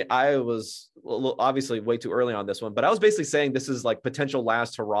obviously way too early on this one, but I was basically saying this is like potential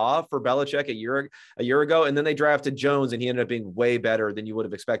last hurrah for Belichick a year ago. And then they drafted Jones and he ended up being way better than you would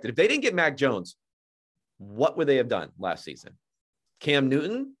have expected. If they didn't get Mac Jones, what would they have done last season? Cam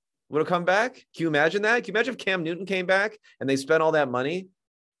Newton would have come back. Can you imagine that? Can you imagine if Cam Newton came back and they spent all that money?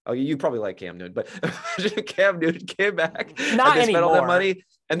 Oh, you probably like Cam Newton, but Cam Newton came back Not and they anymore. spent all that money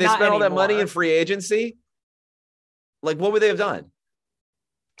and they Not spent all that anymore. money in free agency. Like, what would they have done?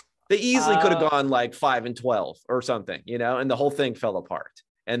 They easily could have gone like 5-12 or something, and the whole thing fell apart.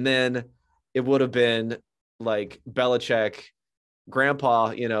 And then it would have been like Belichick,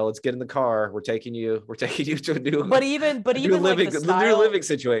 Grandpa, let's get in the car. We're taking you to a new, new living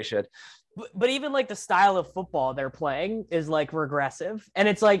situation. But even like the style of football they're playing is like regressive. And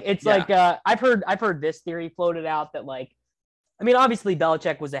it's like, I've heard this theory floated out that like, I mean, obviously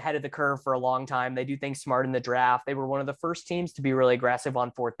Belichick was ahead of the curve for a long time. They do things smart in the draft. They were one of the first teams to be really aggressive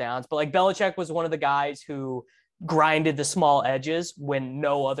on fourth downs, but like Belichick was one of the guys who grinded the small edges when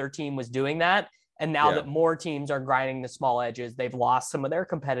no other team was doing that. And now that more teams are grinding the small edges, they've lost some of their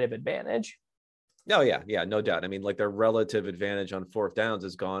competitive advantage. Oh yeah, no doubt. I mean, like their relative advantage on fourth downs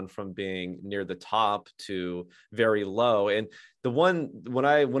has gone from being near the top to very low. And the one when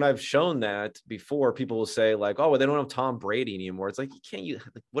I've shown that before, people will say like, oh, well, they don't have Tom Brady anymore. It's like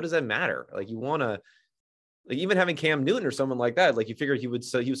what does that matter? Like you want to, like even having Cam Newton or someone like that, like you figured he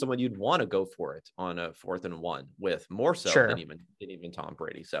was someone you'd want to go for it on a 4th and 1 with more so than even Tom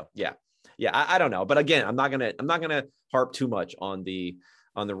Brady. So yeah, I don't know, but again, I'm not gonna harp too much on the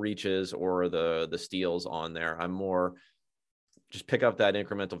reaches or the steals on there. I'm more just pick up that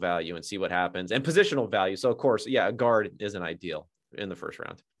incremental value and see what happens, and positional value. So of course, a guard isn't ideal in the first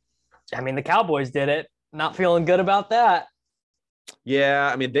round. I mean, the Cowboys did it. Not feeling good about that. Yeah,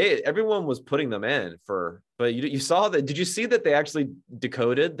 I mean, everyone was putting them in but you saw that. Did you see that they actually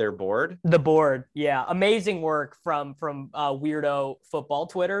decoded their board? The board, yeah, amazing work from weirdo football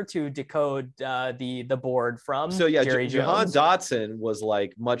Twitter to decode the board from. So yeah, Jerry Jahan Jones. Dotson was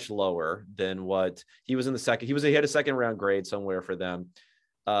like much lower than what he was in the second. He had a second round grade somewhere for them.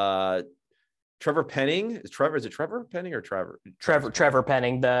 Trevor Penning is it Trevor Penning or Trevor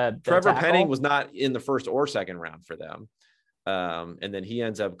Penning? The Trevor tackle? Penning was not in the first or second round for them. And then he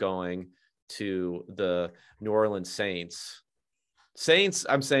ends up going to the New Orleans Saints.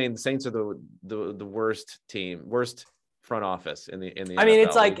 I'm saying the Saints are the worst team, worst front office in the NFL. I mean,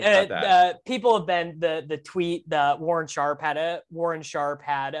 it's like people have been the tweet that Warren Sharp had a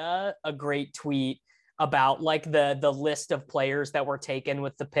great tweet about like the list of players that were taken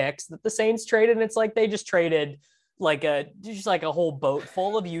with the picks that the Saints traded. And it's like they just traded like a whole boat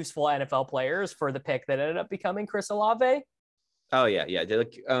full of useful NFL players for the pick that ended up becoming Chris Olave. Oh yeah.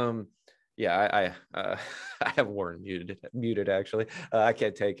 I have Warren muted actually. I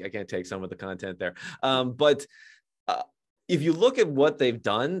can't take some of the content there. But if you look at what they've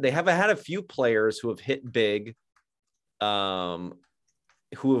done, they have had a few players who have hit big, who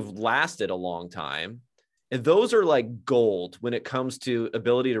have lasted a long time. And those are like gold when it comes to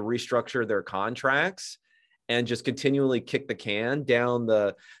ability to restructure their contracts and just continually kick the can down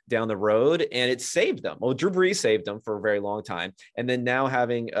the road. And it saved them. Well, Drew Brees saved them for a very long time. And then now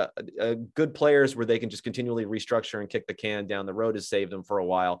having good players where they can just continually restructure and kick the can down the road has saved them for a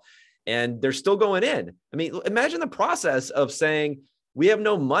while. And they're still going in. I mean, imagine the process of saying, we have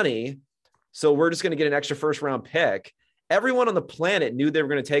no money. So we're just going to get an extra first round pick. Everyone on the planet knew they were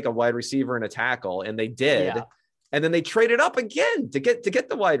going to take a wide receiver and a tackle, and they did. Yeah. And then they traded up again to get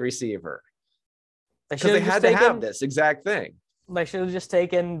the wide receiver. Because they had to have this exact thing. They should have just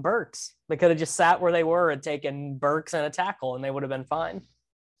taken Burks. They could have just sat where they were and taken Burks and a tackle, and they would have been fine.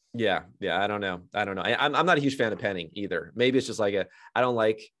 Yeah. I don't know. I'm not a huge fan of Penning either. Maybe it's just like I don't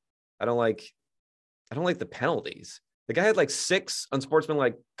like the penalties. The guy had like 6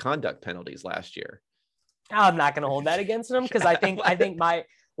 unsportsmanlike conduct penalties last year. I'm not going to hold that against him because I think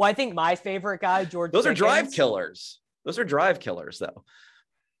my favorite guy, George. Those are drive killers. Those are drive killers, though.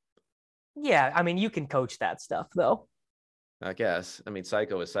 Yeah, I mean, you can coach that stuff, though. I guess. I mean,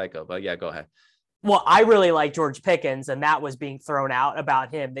 psycho is psycho, but yeah, go ahead. Well, I really like George Pickens, and that was being thrown out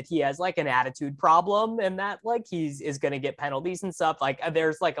about him, that he has like an attitude problem and that like is going to get penalties and stuff. Like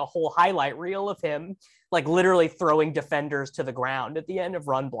there's like a whole highlight reel of him like literally throwing defenders to the ground at the end of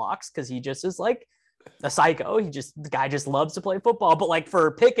run blocks because he just is like a psycho. The guy just loves to play football. But like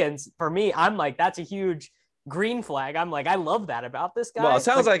for Pickens, for me, I'm like, that's a huge green flag. I'm like, I love that about this guy. Well, it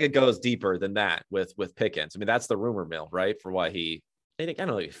sounds like it goes deeper than that with Pickens. I mean, that's the rumor mill, right? For why I don't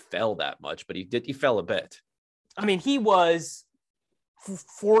know if he fell that much, but he fell a bit. I mean, he was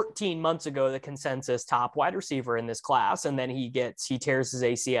 14 months ago the consensus top wide receiver in this class, and then he tears his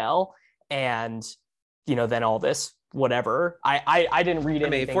ACL, and then all this whatever. I didn't read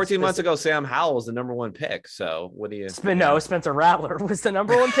anything. I mean, 14 months ago, Sam Howell was the number 1 pick. So what do you? No, Spencer Rattler was the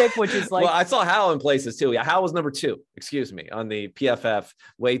number 1 pick, which is like. Well, I saw Howell in places too. Yeah, Howell was number 2. Excuse me, on the PFF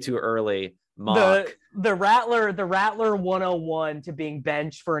way too early mock. The Rattler 101 to being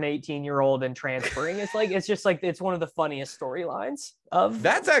benched for an 18-year-old and transferring. It's one of the funniest storylines of.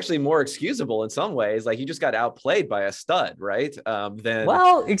 That's actually more excusable in some ways. Like he just got outplayed by a stud, right?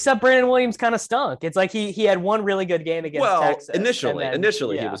 Except Brandon Williams kind of stunk. It's like he had one really good game against Texas.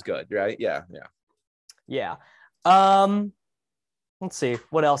 Initially he was good, right? Yeah. Let's see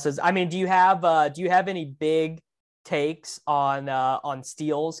what else is. I mean, do you have any big takes on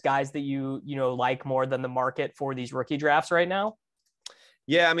steals, guys that you like more than the market for these rookie drafts right now?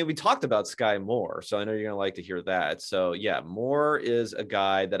 Yeah, I mean, we talked about Sky Moore, so I know you're gonna like to hear that. So yeah, Moore is a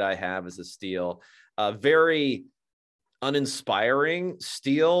guy that I have as a steal. A very uninspiring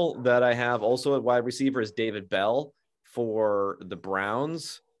steal that I have also at wide receiver is David Bell for the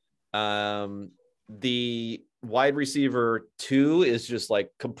Browns. The wide receiver 2 is just like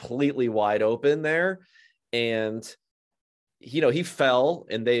completely wide open there. And, he fell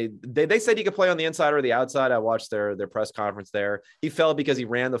and they said he could play on the inside or the outside. I watched their press conference there. He fell because he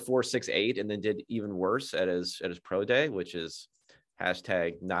ran the 4.68 and then did even worse at his pro day, which is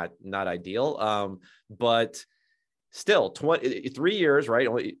hashtag not ideal. But still 3 years, right?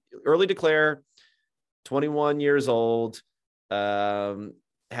 Early declare, 21 years old,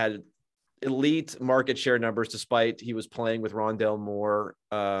 had elite market share numbers, despite he was playing with Rondale Moore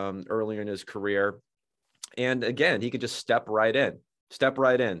earlier in his career. And again, he could just step right in.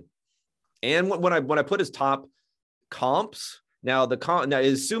 And when I put his top comps, now it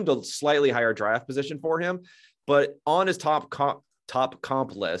assumed a slightly higher draft position for him, but on his top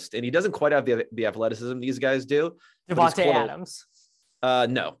comp list, and he doesn't quite have the athleticism these guys do. Devontae Adams.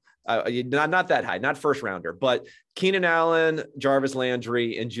 No, not that high, not first rounder, but Keenan Allen, Jarvis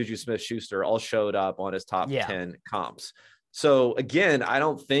Landry, and Juju Smith-Schuster all showed up on his top 10 comps. So again, I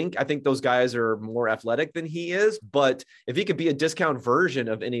think those guys are more athletic than he is, but if he could be a discount version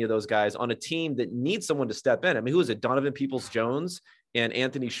of any of those guys on a team that needs someone to step in. I mean, who is it? Donovan Peoples-Jones and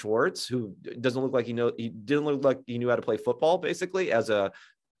Anthony Schwartz, who doesn't look like he didn't look like he knew how to play football basically as a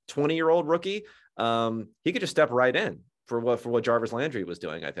 20-year-old rookie. He could just step right in for what Jarvis Landry was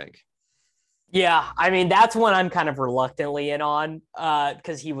doing, I think. Yeah, I mean, that's one I'm kind of reluctantly in on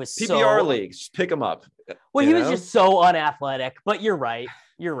because he was PPR leagues. Just pick him up. Well, he was just so unathletic, but you're right.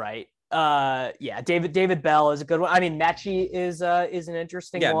 Yeah, David Bell is a good one. I mean, Mechie is an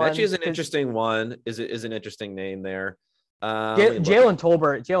interesting one. Yeah, Mechie is an interesting one. Is an interesting name there. Jalen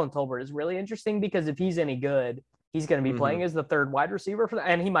Tolbert is really interesting because if he's any good, he's going to be playing as the 3rd wide receiver for that,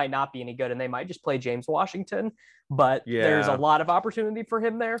 and he might not be any good, and they might just play James Washington. But there's a lot of opportunity for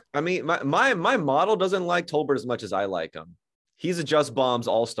him there. I mean, my model doesn't like Tolbert as much as I like him. He's a Just Bombs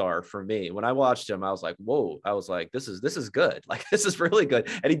all-star for me. When I watched him, I was like, whoa. I was like, this is good. Like, this is really good.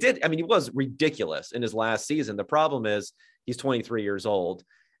 And he was ridiculous in his last season. The problem is he's 23 years old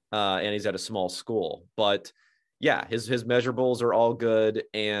and he's at a small school. But yeah, his measurables are all good.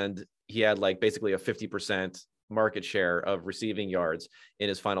 And he had like basically a 50% market share of receiving yards in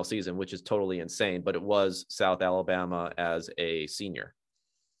his final season, which is totally insane. But it was South Alabama as a senior.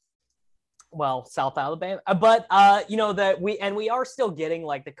 well, South Alabama, but you know that we are still getting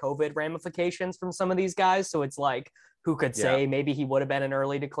like the COVID ramifications from some of these guys. So it's like, who could say maybe he would have been an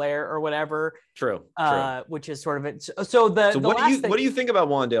early declare or whatever. True. Which is sort of it. So what do you think about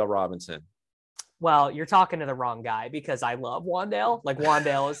Wan'Dale Robinson? Well, you're talking to the wrong guy because I love Wan'Dale. Like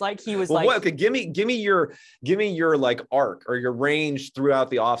Wan'Dale is like, he was okay, give me your like arc or your range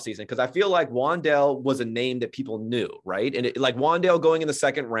throughout the offseason. Because I feel like Wan'Dale was a name that people knew, right? And like Wan'Dale going in the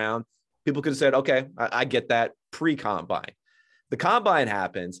second round, people could have said, okay, I get that pre-combine. The combine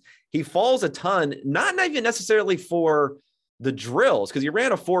happens. He falls a ton, not even necessarily for the drills, because he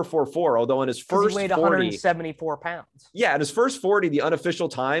ran a 4.44, although in his first he weighed 40, 174 pounds. Yeah, in his first 40, the unofficial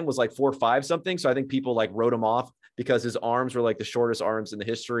time was like 4.5 something. So I think people like wrote him off because his arms were like the shortest arms in the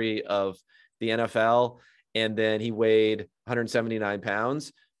history of the NFL. And then he weighed 179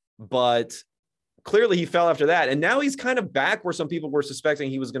 pounds. But clearly he fell after that. And now he's kind of back where some people were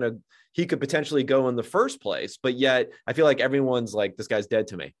suspecting he could potentially go in the first place. But yet I feel like everyone's like, this guy's dead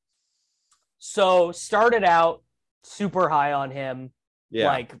to me. So started out super high on him. Yeah.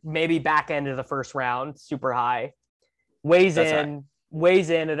 Like maybe back end of the first round, super high. Weighs in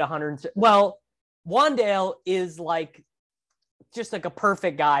at 100. Well, Wan'Dale is like just like a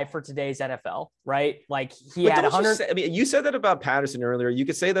perfect guy for today's NFL, right? Like he had 100. You said that about Patterson earlier. You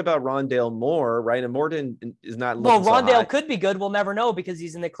could say that about Rondale Moore, right? And Moore is not. Well, Rondale could be good. We'll never know because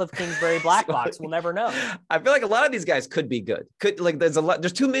he's in the Cliff Kingsbury black box. We'll never know. I feel like a lot of these guys could be good.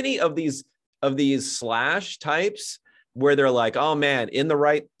 There's too many of these slash types where they're like, oh man, in the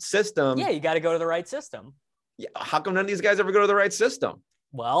right system. Yeah, you got to go to the right system. Yeah, how come none of these guys ever go to the right system?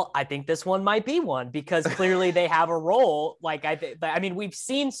 Well, I think this one might be one because clearly they have a role. Like I mean, we've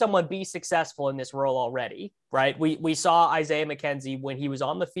seen someone be successful in this role already, right? We saw Isaiah McKenzie when he was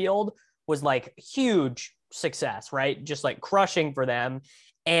on the field was like huge success, right? Just like crushing for them.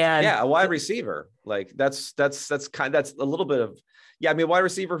 And yeah, a wide receiver. Like that's a little bit of, yeah. I mean, wide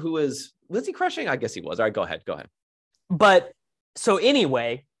receiver who is he crushing? I guess he was. All right, go ahead. But so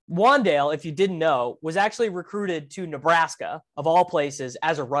anyway, Wan'Dale, if you didn't know, was actually recruited to Nebraska of all places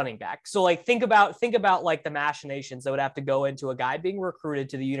as a running back. So like think about like the machinations that would have to go into a guy being recruited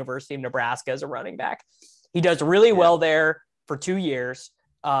to the University of Nebraska as a running back. He does really well there for 2 years.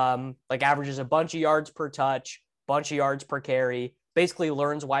 Like averages a bunch of yards per touch, bunch of yards per carry, basically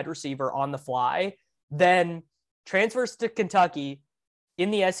learns wide receiver on the fly, then transfers to Kentucky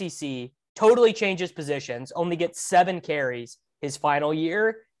in the SEC, totally changes positions, only gets 7 carries his final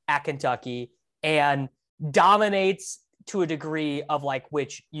year at Kentucky, and dominates to a degree of like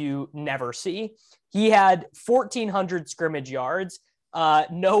which you never see. He had 1,400 scrimmage yards.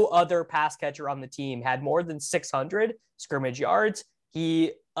 No other pass catcher on the team had more than 600 scrimmage yards.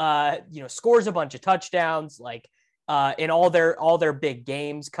 He scores a bunch of touchdowns, like in all their big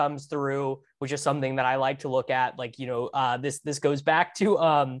games comes through, which is something that I like to look at. Like, this goes back to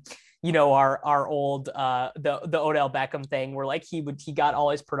our old the Odell Beckham thing where like he got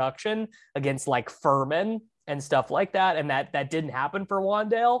all his production against like Furman and stuff like that, and that didn't happen for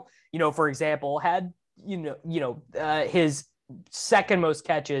Wan'Dale. For example, had his second most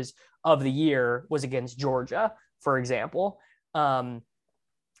catches of the year was against Georgia, for example.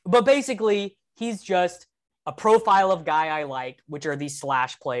 But basically, he's just a profile of guy I like, which are these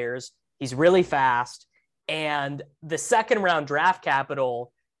slash players. He's really fast, and the second round draft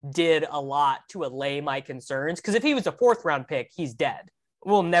capital did a lot to allay my concerns, because if he was a 4th round pick, he's dead.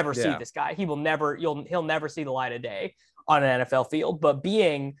 We'll never see this guy. He'll never see the light of day on an NFL field. But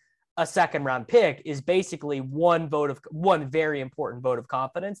being a 2nd round pick is basically one very important vote of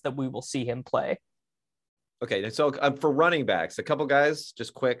confidence that we will see him play. Okay, so for running backs, a couple guys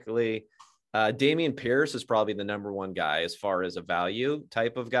just quickly. Dameon Pierce is probably the number one guy as far as a value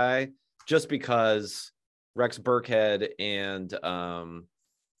type of guy, just because Rex Burkhead and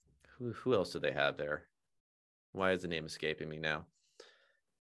who else do they have there? Why is the name escaping me now?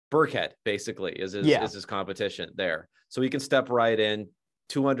 Burkhead basically is his competition there. So he can step right in,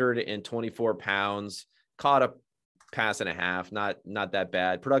 224 pounds, caught a pass and a half, not that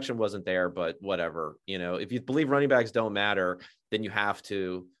bad. Production wasn't there, but whatever. If you believe running backs don't matter, then you have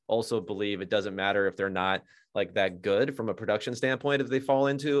to also believe it doesn't matter if they're not like that good from a production standpoint, if they fall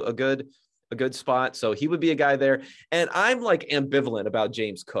into a good spot. So he would be a guy there. And I'm like ambivalent about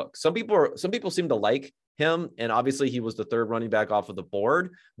James Cook. Some people seem to like him, and obviously he was the 3rd running back off of the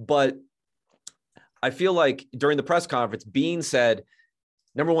board, but I feel like during the press conference, Bean said,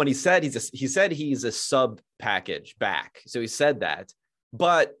 number one, he said he's a sub package back. So he said that,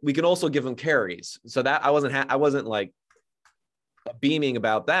 but we can also give him carries. So that I wasn't like beaming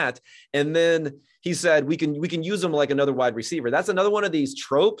about that. And then he said, we can use him like another wide receiver. That's another one of these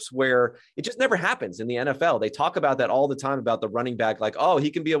tropes where it just never happens in the NFL. They talk about that all the time about the running back, like, oh,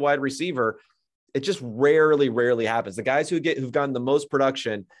 he can be a wide receiver. It just rarely happens. The guys who've gotten the most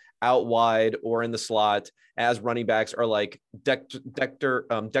production out wide or in the slot as running backs are like Dexter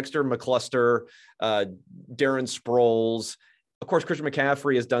McCluster, Darren Sproles. Of course, Christian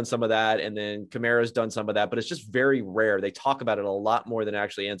McCaffrey has done some of that, and then Kamara's done some of that, but it's just very rare. They talk about it a lot more than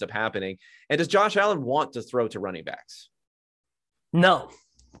actually ends up happening. And does Josh Allen want to throw to running backs? No.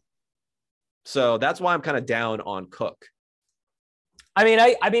 So that's why I'm kind of down on Cook. I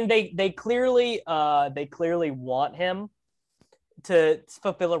mean, they clearly want him to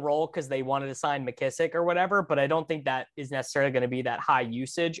fulfill a role because they wanted to sign McKissick or whatever, but I don't think that is necessarily going to be that high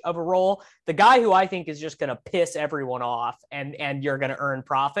usage of a role. The guy who I think is just going to piss everyone off and you're going to earn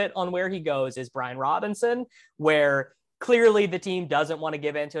profit on where he goes is Brian Robinson, where clearly the team doesn't want to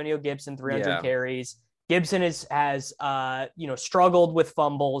give Antonio Gibson 300 carries. Gibson has struggled with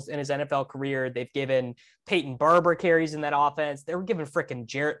fumbles in his NFL career. They've given Peyton Barber carries in that offense. They were giving freaking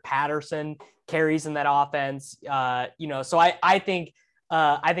Jarrett Patterson carries in that offense. So I think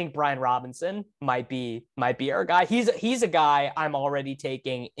Brian Robinson might be our guy. He's a guy I'm already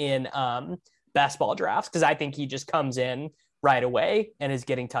taking in best ball drafts because I think he just comes in right away and is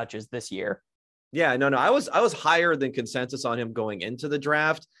getting touches this year. Yeah, no, I was higher than consensus on him going into the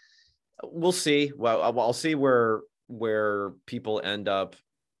draft. We'll see. Well, I'll see where people end up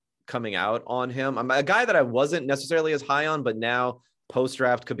coming out on him. I'm a guy that I wasn't necessarily as high on, but now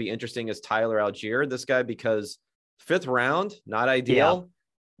post-draft could be interesting as Tyler Algier, this guy, because 5th round, not ideal,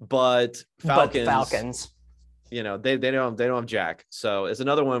 but Falcons, they don't have Jack. So it's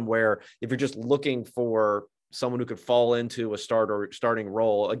another one where if you're just looking for someone who could fall into a starting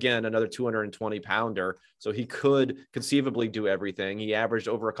role, again, another 220 pounder. So he could conceivably do everything. He averaged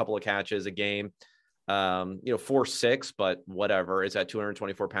over a couple of catches a game, 4.6, but whatever. It's at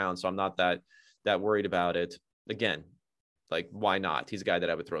 224 pounds. So I'm not that worried about it. Again, like, why not? He's a guy that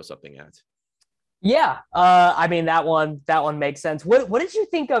I would throw something at. Yeah. I mean, that one makes sense. What did you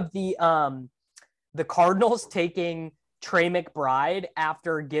think of the Cardinals taking Trey McBride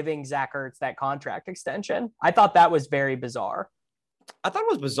after giving Zach Ertz that contract extension? I thought that was very bizarre. I thought it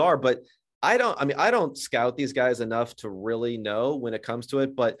was bizarre, but I don't scout these guys enough to really know when it comes to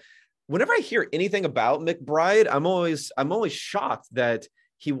it. But whenever I hear anything about McBride, I'm always shocked that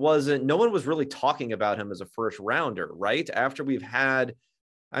no one was really talking about him as a first rounder, right? After we've had,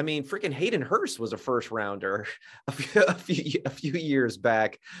 freaking Hayden Hurst was a first rounder a few years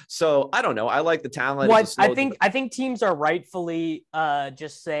back. So I don't know. I like the talent. I think teams are rightfully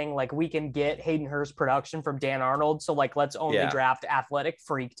just saying like, we can get Hayden Hurst production from Dan Arnold. So like, let's only draft athletic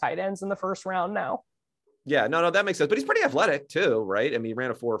freak tight ends in the first round now. Yeah, no, that makes sense. But he's pretty athletic too, right? I mean, he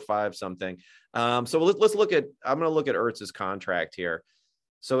ran a 4.5 something. So let's look at. I'm going to look at Ertz's contract here.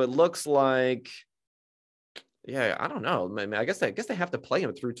 So it looks like. Yeah, I don't know. I guess they have to play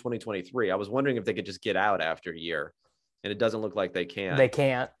him through 2023. I was wondering if they could just get out after a year, and it doesn't look like they can. They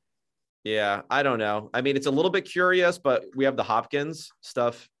can't. Yeah, I don't know. I mean, it's a little bit curious, but we have the Hopkins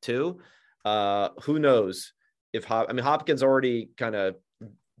stuff too. Who knows if Hopkins already kind of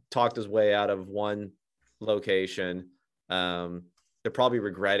talked his way out of one location. They're probably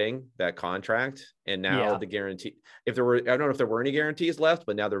regretting that contract. And now the guarantee, I don't know if there were any guarantees left,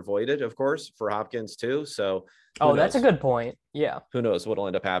 but now they're voided, of course, for Hopkins too. So that's a good point. Yeah. Who knows what'll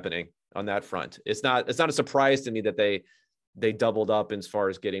end up happening on that front. It's not a surprise to me that they doubled up as far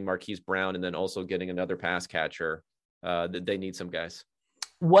as getting Marquise Brown and then also getting another pass catcher. They need some guys.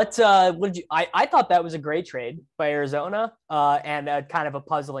 What did you, I thought that was a great trade by Arizona and a kind of a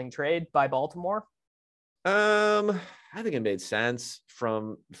puzzling trade by Baltimore. I think it made sense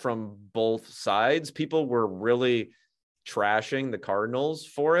from both sides. People were really trashing the Cardinals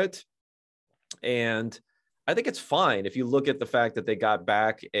for it. And I think it's fine if you look at the fact that they got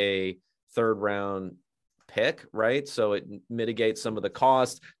back a 3rd round pick, right? So it mitigates some of the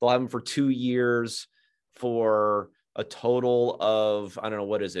cost. They'll have them for 2 years for a total of, I don't know,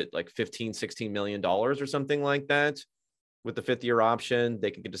 what is it, like $15-16 million or something like that. With the 5th year option,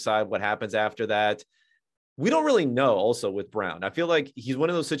 they can decide what happens after that. We don't really know also with Brown. I feel like he's one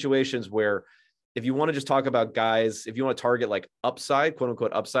of those situations where if you want to just talk about guys, if you want to target like upside, quote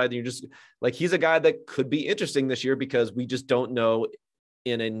unquote upside, then you're just like, he's a guy that could be interesting this year because we just don't know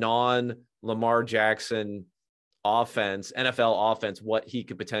in a non-Lamar Jackson offense, NFL offense, what he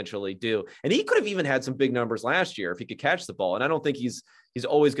could potentially do. And he could have even had some big numbers last year if he could catch the ball. And I don't think he's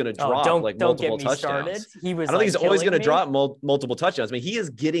always going to drop multiple touchdowns. I don't think he's always going to drop multiple touchdowns. I mean, he is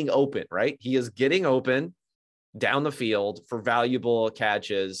getting open, right? He is getting open. down the field for valuable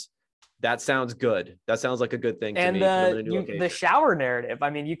catches. That sounds good. That sounds like a good thing to and me. The shower narrative. I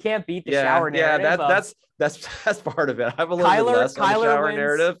mean, you can't beat the shower narrative. Yeah, that's part of it. I have a little bit less on the shower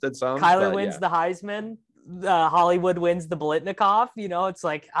narrative than some. Kyler wins the Heisman. Hollywood wins the Blitnikoff. You know, it's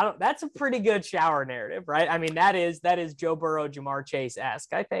like that's a pretty good shower narrative, right? I mean, that is Joe Burrow, Jamar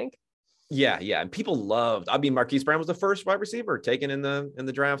Chase-esque, I think. Yeah, and people loved. I mean, Marquise Brown was the first wide receiver taken in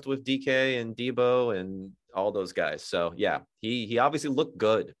the draft with DK and Debo and all those guys. So yeah, he obviously looked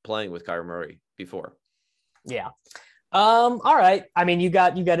good playing with Kyler Murray before. Yeah. All right. I mean, you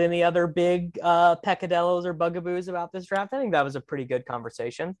got any other big peccadillos or bugaboos about this draft? I think that was a pretty good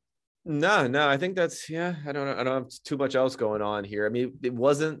conversation. No, I think that's, I don't have too much else going on here. I mean, it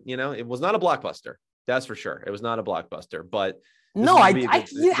wasn't, it was not a blockbuster. That's for sure. It was not a blockbuster, but no,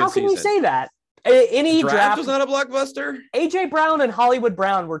 how can you say that? Any draft was not a blockbuster. AJ Brown and Hollywood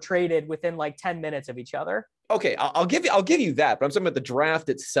Brown were traded within like 10 minutes of each other. Okay, I'll give you that, but I'm talking about the draft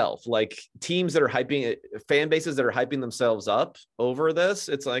itself, like teams that are hyping it, fan bases that are hyping themselves up over this.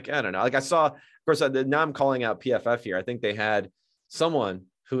 It's like, I don't know. Like I saw, of course, now I'm calling out PFF here. I think they had someone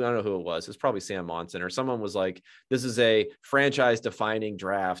who, I don't know who it was. It's probably Sam Monson or someone was like, this is a franchise defining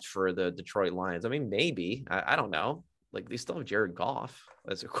draft for the Detroit Lions. I mean, maybe, I don't know. Like they still have Jared Goff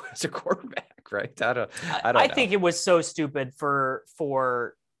as a quarterback, right? I don't know. I think it was so stupid for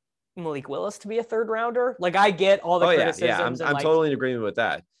Malik Willis to be a third rounder. Like I get all the criticisms. Yeah. I'm totally in agreement with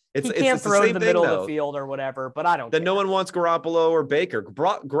that. He can't throw in the middle of the field or whatever, but I don't care. No one wants Garoppolo or Baker.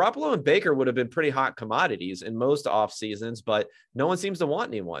 Garoppolo and Baker would have been pretty hot commodities in most off seasons, but no one seems to want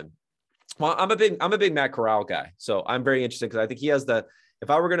anyone. Well, I'm a big Matt Corral guy, so I'm very interested because I think he has if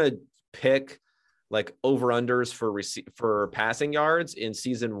I were going to pick like over-unders for passing yards in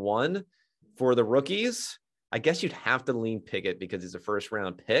season 1 for the rookies, I guess you'd have to lean Pickett because he's a first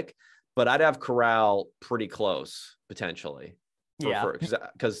round pick, but I'd have Corral pretty close potentially.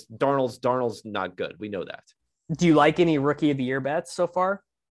 Because Darnold's not good. We know that. Do you like any rookie of the year bets so far?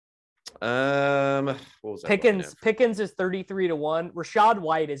 What was that? Pickens is 33-1. Rachaad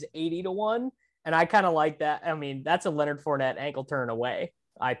White is 80-1. And I kind of like that. I mean, that's a Leonard Fournette ankle turn away,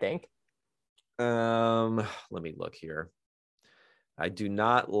 I think. Let me look here. I do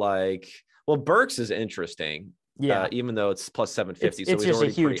not like. Well, Burks is interesting. Yeah. Even though it's plus 750, so he's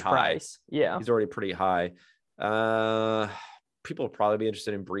already a huge pretty price. High. Yeah. He's already pretty high. People will probably be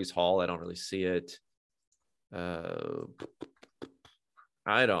interested in Breece Hall. I don't really see it. I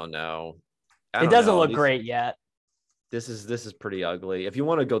don't know. It doesn't look great yet. This is pretty ugly. If you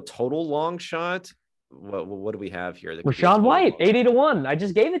want to go total long shot, what do we have here? Rachaad White, 80-1. I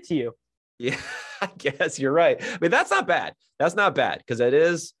just gave it to you. Yeah, I guess you're right. I mean, that's not bad. That's not bad because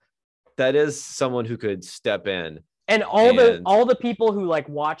that is someone who could step in. And all the people who like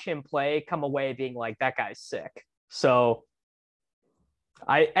watch him play come away being like, that guy's sick. So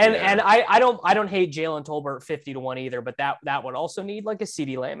I don't hate Jalen Tolbert 50-1 either, but that would also need like a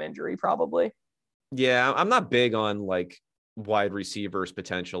CeeDee Lamb injury probably. Yeah, I'm not big on like wide receivers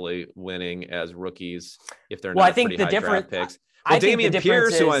potentially winning as rookies if they're not pretty high draft picks. Well, Dameon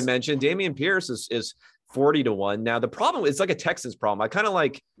Pierce, who I mentioned, Dameon Pierce is 40-1. Now the problem is like a Texans problem. I kind of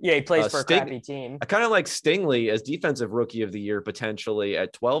like he plays for a crappy team. I kind of like Stingley as defensive rookie of the year potentially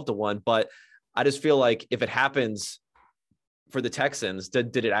at 12-1, but I just feel like if it happens for the Texans,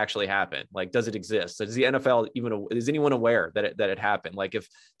 did it actually happen? Like, does it exist? Does the NFL is anyone aware that it happened? Like, if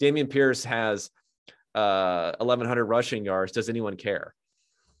Dameon Pierce has 1,100 rushing yards, does anyone care?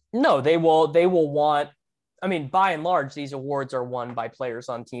 No, they will want. I mean, by and large, these awards are won by players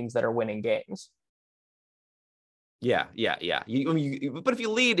on teams that are winning games. Yeah. But if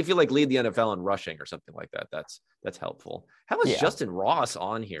you lead the NFL in rushing or something like that, that's helpful. How is Justin Ross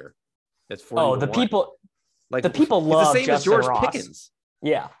on here? That's 40. Oh, the people love the same Justin as George Ross. Pickens.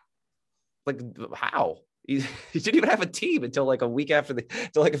 Yeah. Like how? He didn't even have a team until like a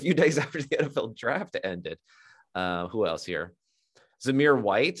few days after the NFL draft ended. Who else here? Zamir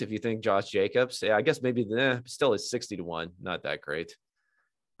White, if you think Josh Jacobs, I guess maybe still is 60-1, not that great.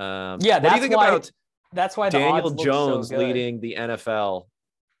 What do you think about that's why Daniel Jones leading the NFL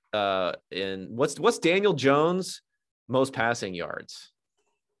in what's Daniel Jones' most passing yards?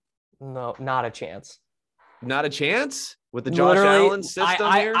 No, not a chance. Not a chance with the Josh Allen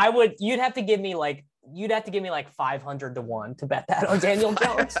system here? You'd have to give me like 500-1 to bet that on Daniel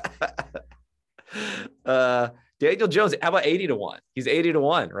Jones. Daniel Jones, how about 80-1? He's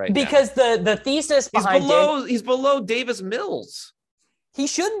 80-1 right now. Because the thesis behind he's below Davis Mills. He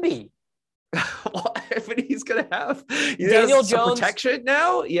should be. Well, he's gonna have Daniel Jones protection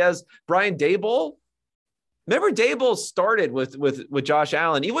now. He has Brian Daboll. Remember, Daboll started with Josh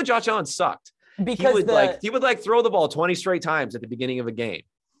Allen. Even when Josh Allen sucked, Because he would throw the ball 20 straight times at the beginning of a game.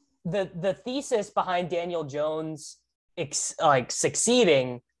 The thesis behind Daniel Jones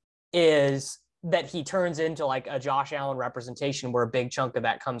succeeding is that he turns into like a Josh Allen representation where a big chunk of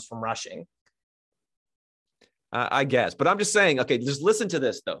that comes from rushing. I guess, but I'm just saying, okay, just listen to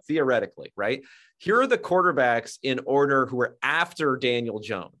this though, theoretically, right? Here are the quarterbacks in order who are after Daniel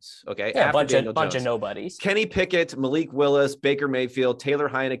Jones. Okay. Yeah, a bunch of nobodies. Kenny Pickett, Malik Willis, Baker Mayfield, Taylor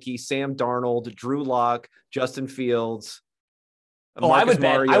Heineke, Sam Darnold, Drew Lock, Justin Fields. I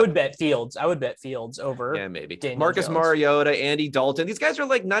would bet Fields. I would bet Fields over. Maybe Daniel Marcus Jones. Mariota, Andy Dalton. These guys are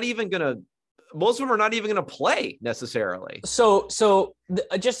like not even gonna. Most of them are not even gonna play necessarily. So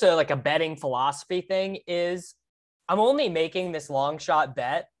just a betting philosophy thing is, I'm only making this long shot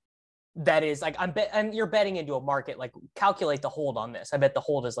bet that is like you're betting into a market. Like calculate the hold on this. I bet the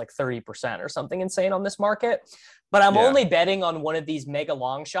hold is like 30% or something insane on this market. But I'm only betting on one of these mega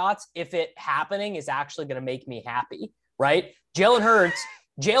long shots if it happening is actually going to make me happy, right?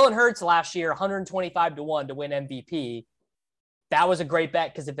 Jalen Hurts last year 125-1 to win MVP. That was a great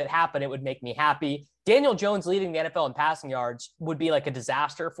bet because if it happened, it would make me happy. Daniel Jones leading the NFL in passing yards would be like a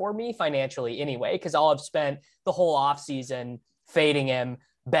disaster for me financially anyway, because I'll have spent the whole offseason fading him,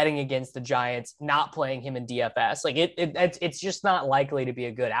 betting against the Giants, not playing him in DFS. Like it's just not likely to be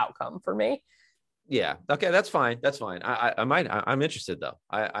a good outcome for me. Yeah. Okay. That's fine. That's fine. I'm interested though.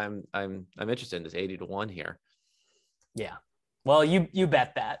 I'm interested in this 80-1 here. Yeah. Well, you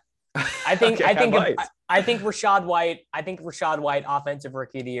bet that. I think I think Rachaad White offensive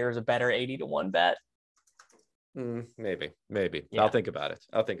rookie of the year is a better 80-1 bet. Maybe. Yeah. I'll think about it.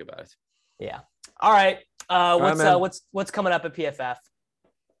 Yeah. All right. What's coming up at PFF?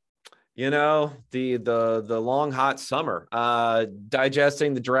 You know, the long hot summer,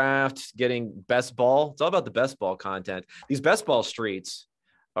 digesting the draft, getting best ball. It's all about the best ball content. These best ball streets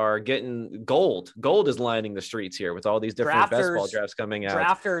are getting gold. Gold is lining the streets here with all these different best ball drafts coming out.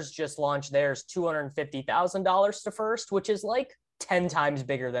 Drafters just launched theirs $250,000 to first, which is like 10 times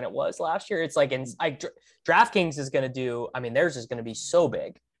bigger than it was last year. It's like DraftKings is going to do, theirs is going to be so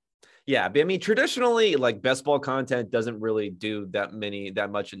big. Yeah. But traditionally, like best ball content doesn't really do that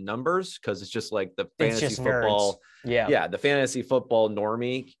much in numbers because it's just like the fantasy football. Nerds. Yeah. The fantasy football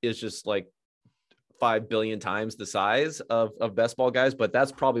normie is just like 5 billion times the size of best ball guys, but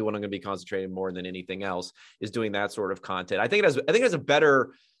that's probably what I'm going to be concentrating more than anything else is doing that sort of content. I think it has a better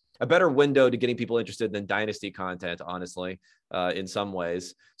window to getting people interested than dynasty content, honestly, in some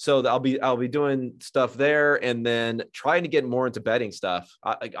ways. So I'll be doing stuff there and then trying to get more into betting stuff.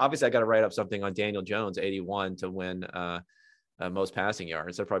 Obviously I got to write up something on Daniel Jones 81 to win most passing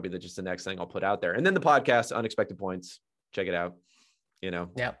yards. That'll probably be just the next thing I'll put out there. And then the podcast, Unexpected Points, check it out.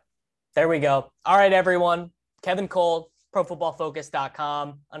 Yeah. There we go. All right, everyone. Kevin Cole,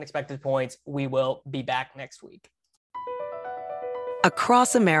 ProFootballFocus.com, Unexpected Points. We will be back next week.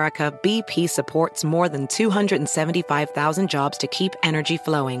 Across America, BP supports more than 275,000 jobs to keep energy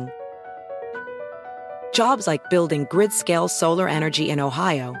flowing. Jobs like building grid-scale solar energy in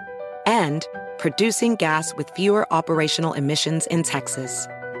Ohio and producing gas with fewer operational emissions in Texas.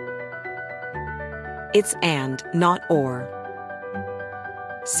 It's and, not or.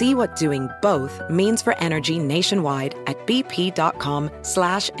 See what doing both means for energy nationwide at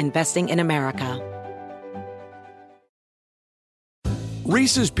bp.com/investing in America.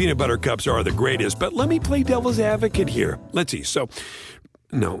 Reese's peanut butter cups are the greatest, but let me play devil's advocate here. Let's see. So,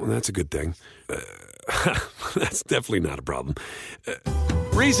 no, that's a good thing. That's definitely not a problem.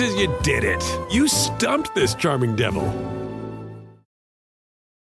 Reese's, you did it. You stumped this charming devil.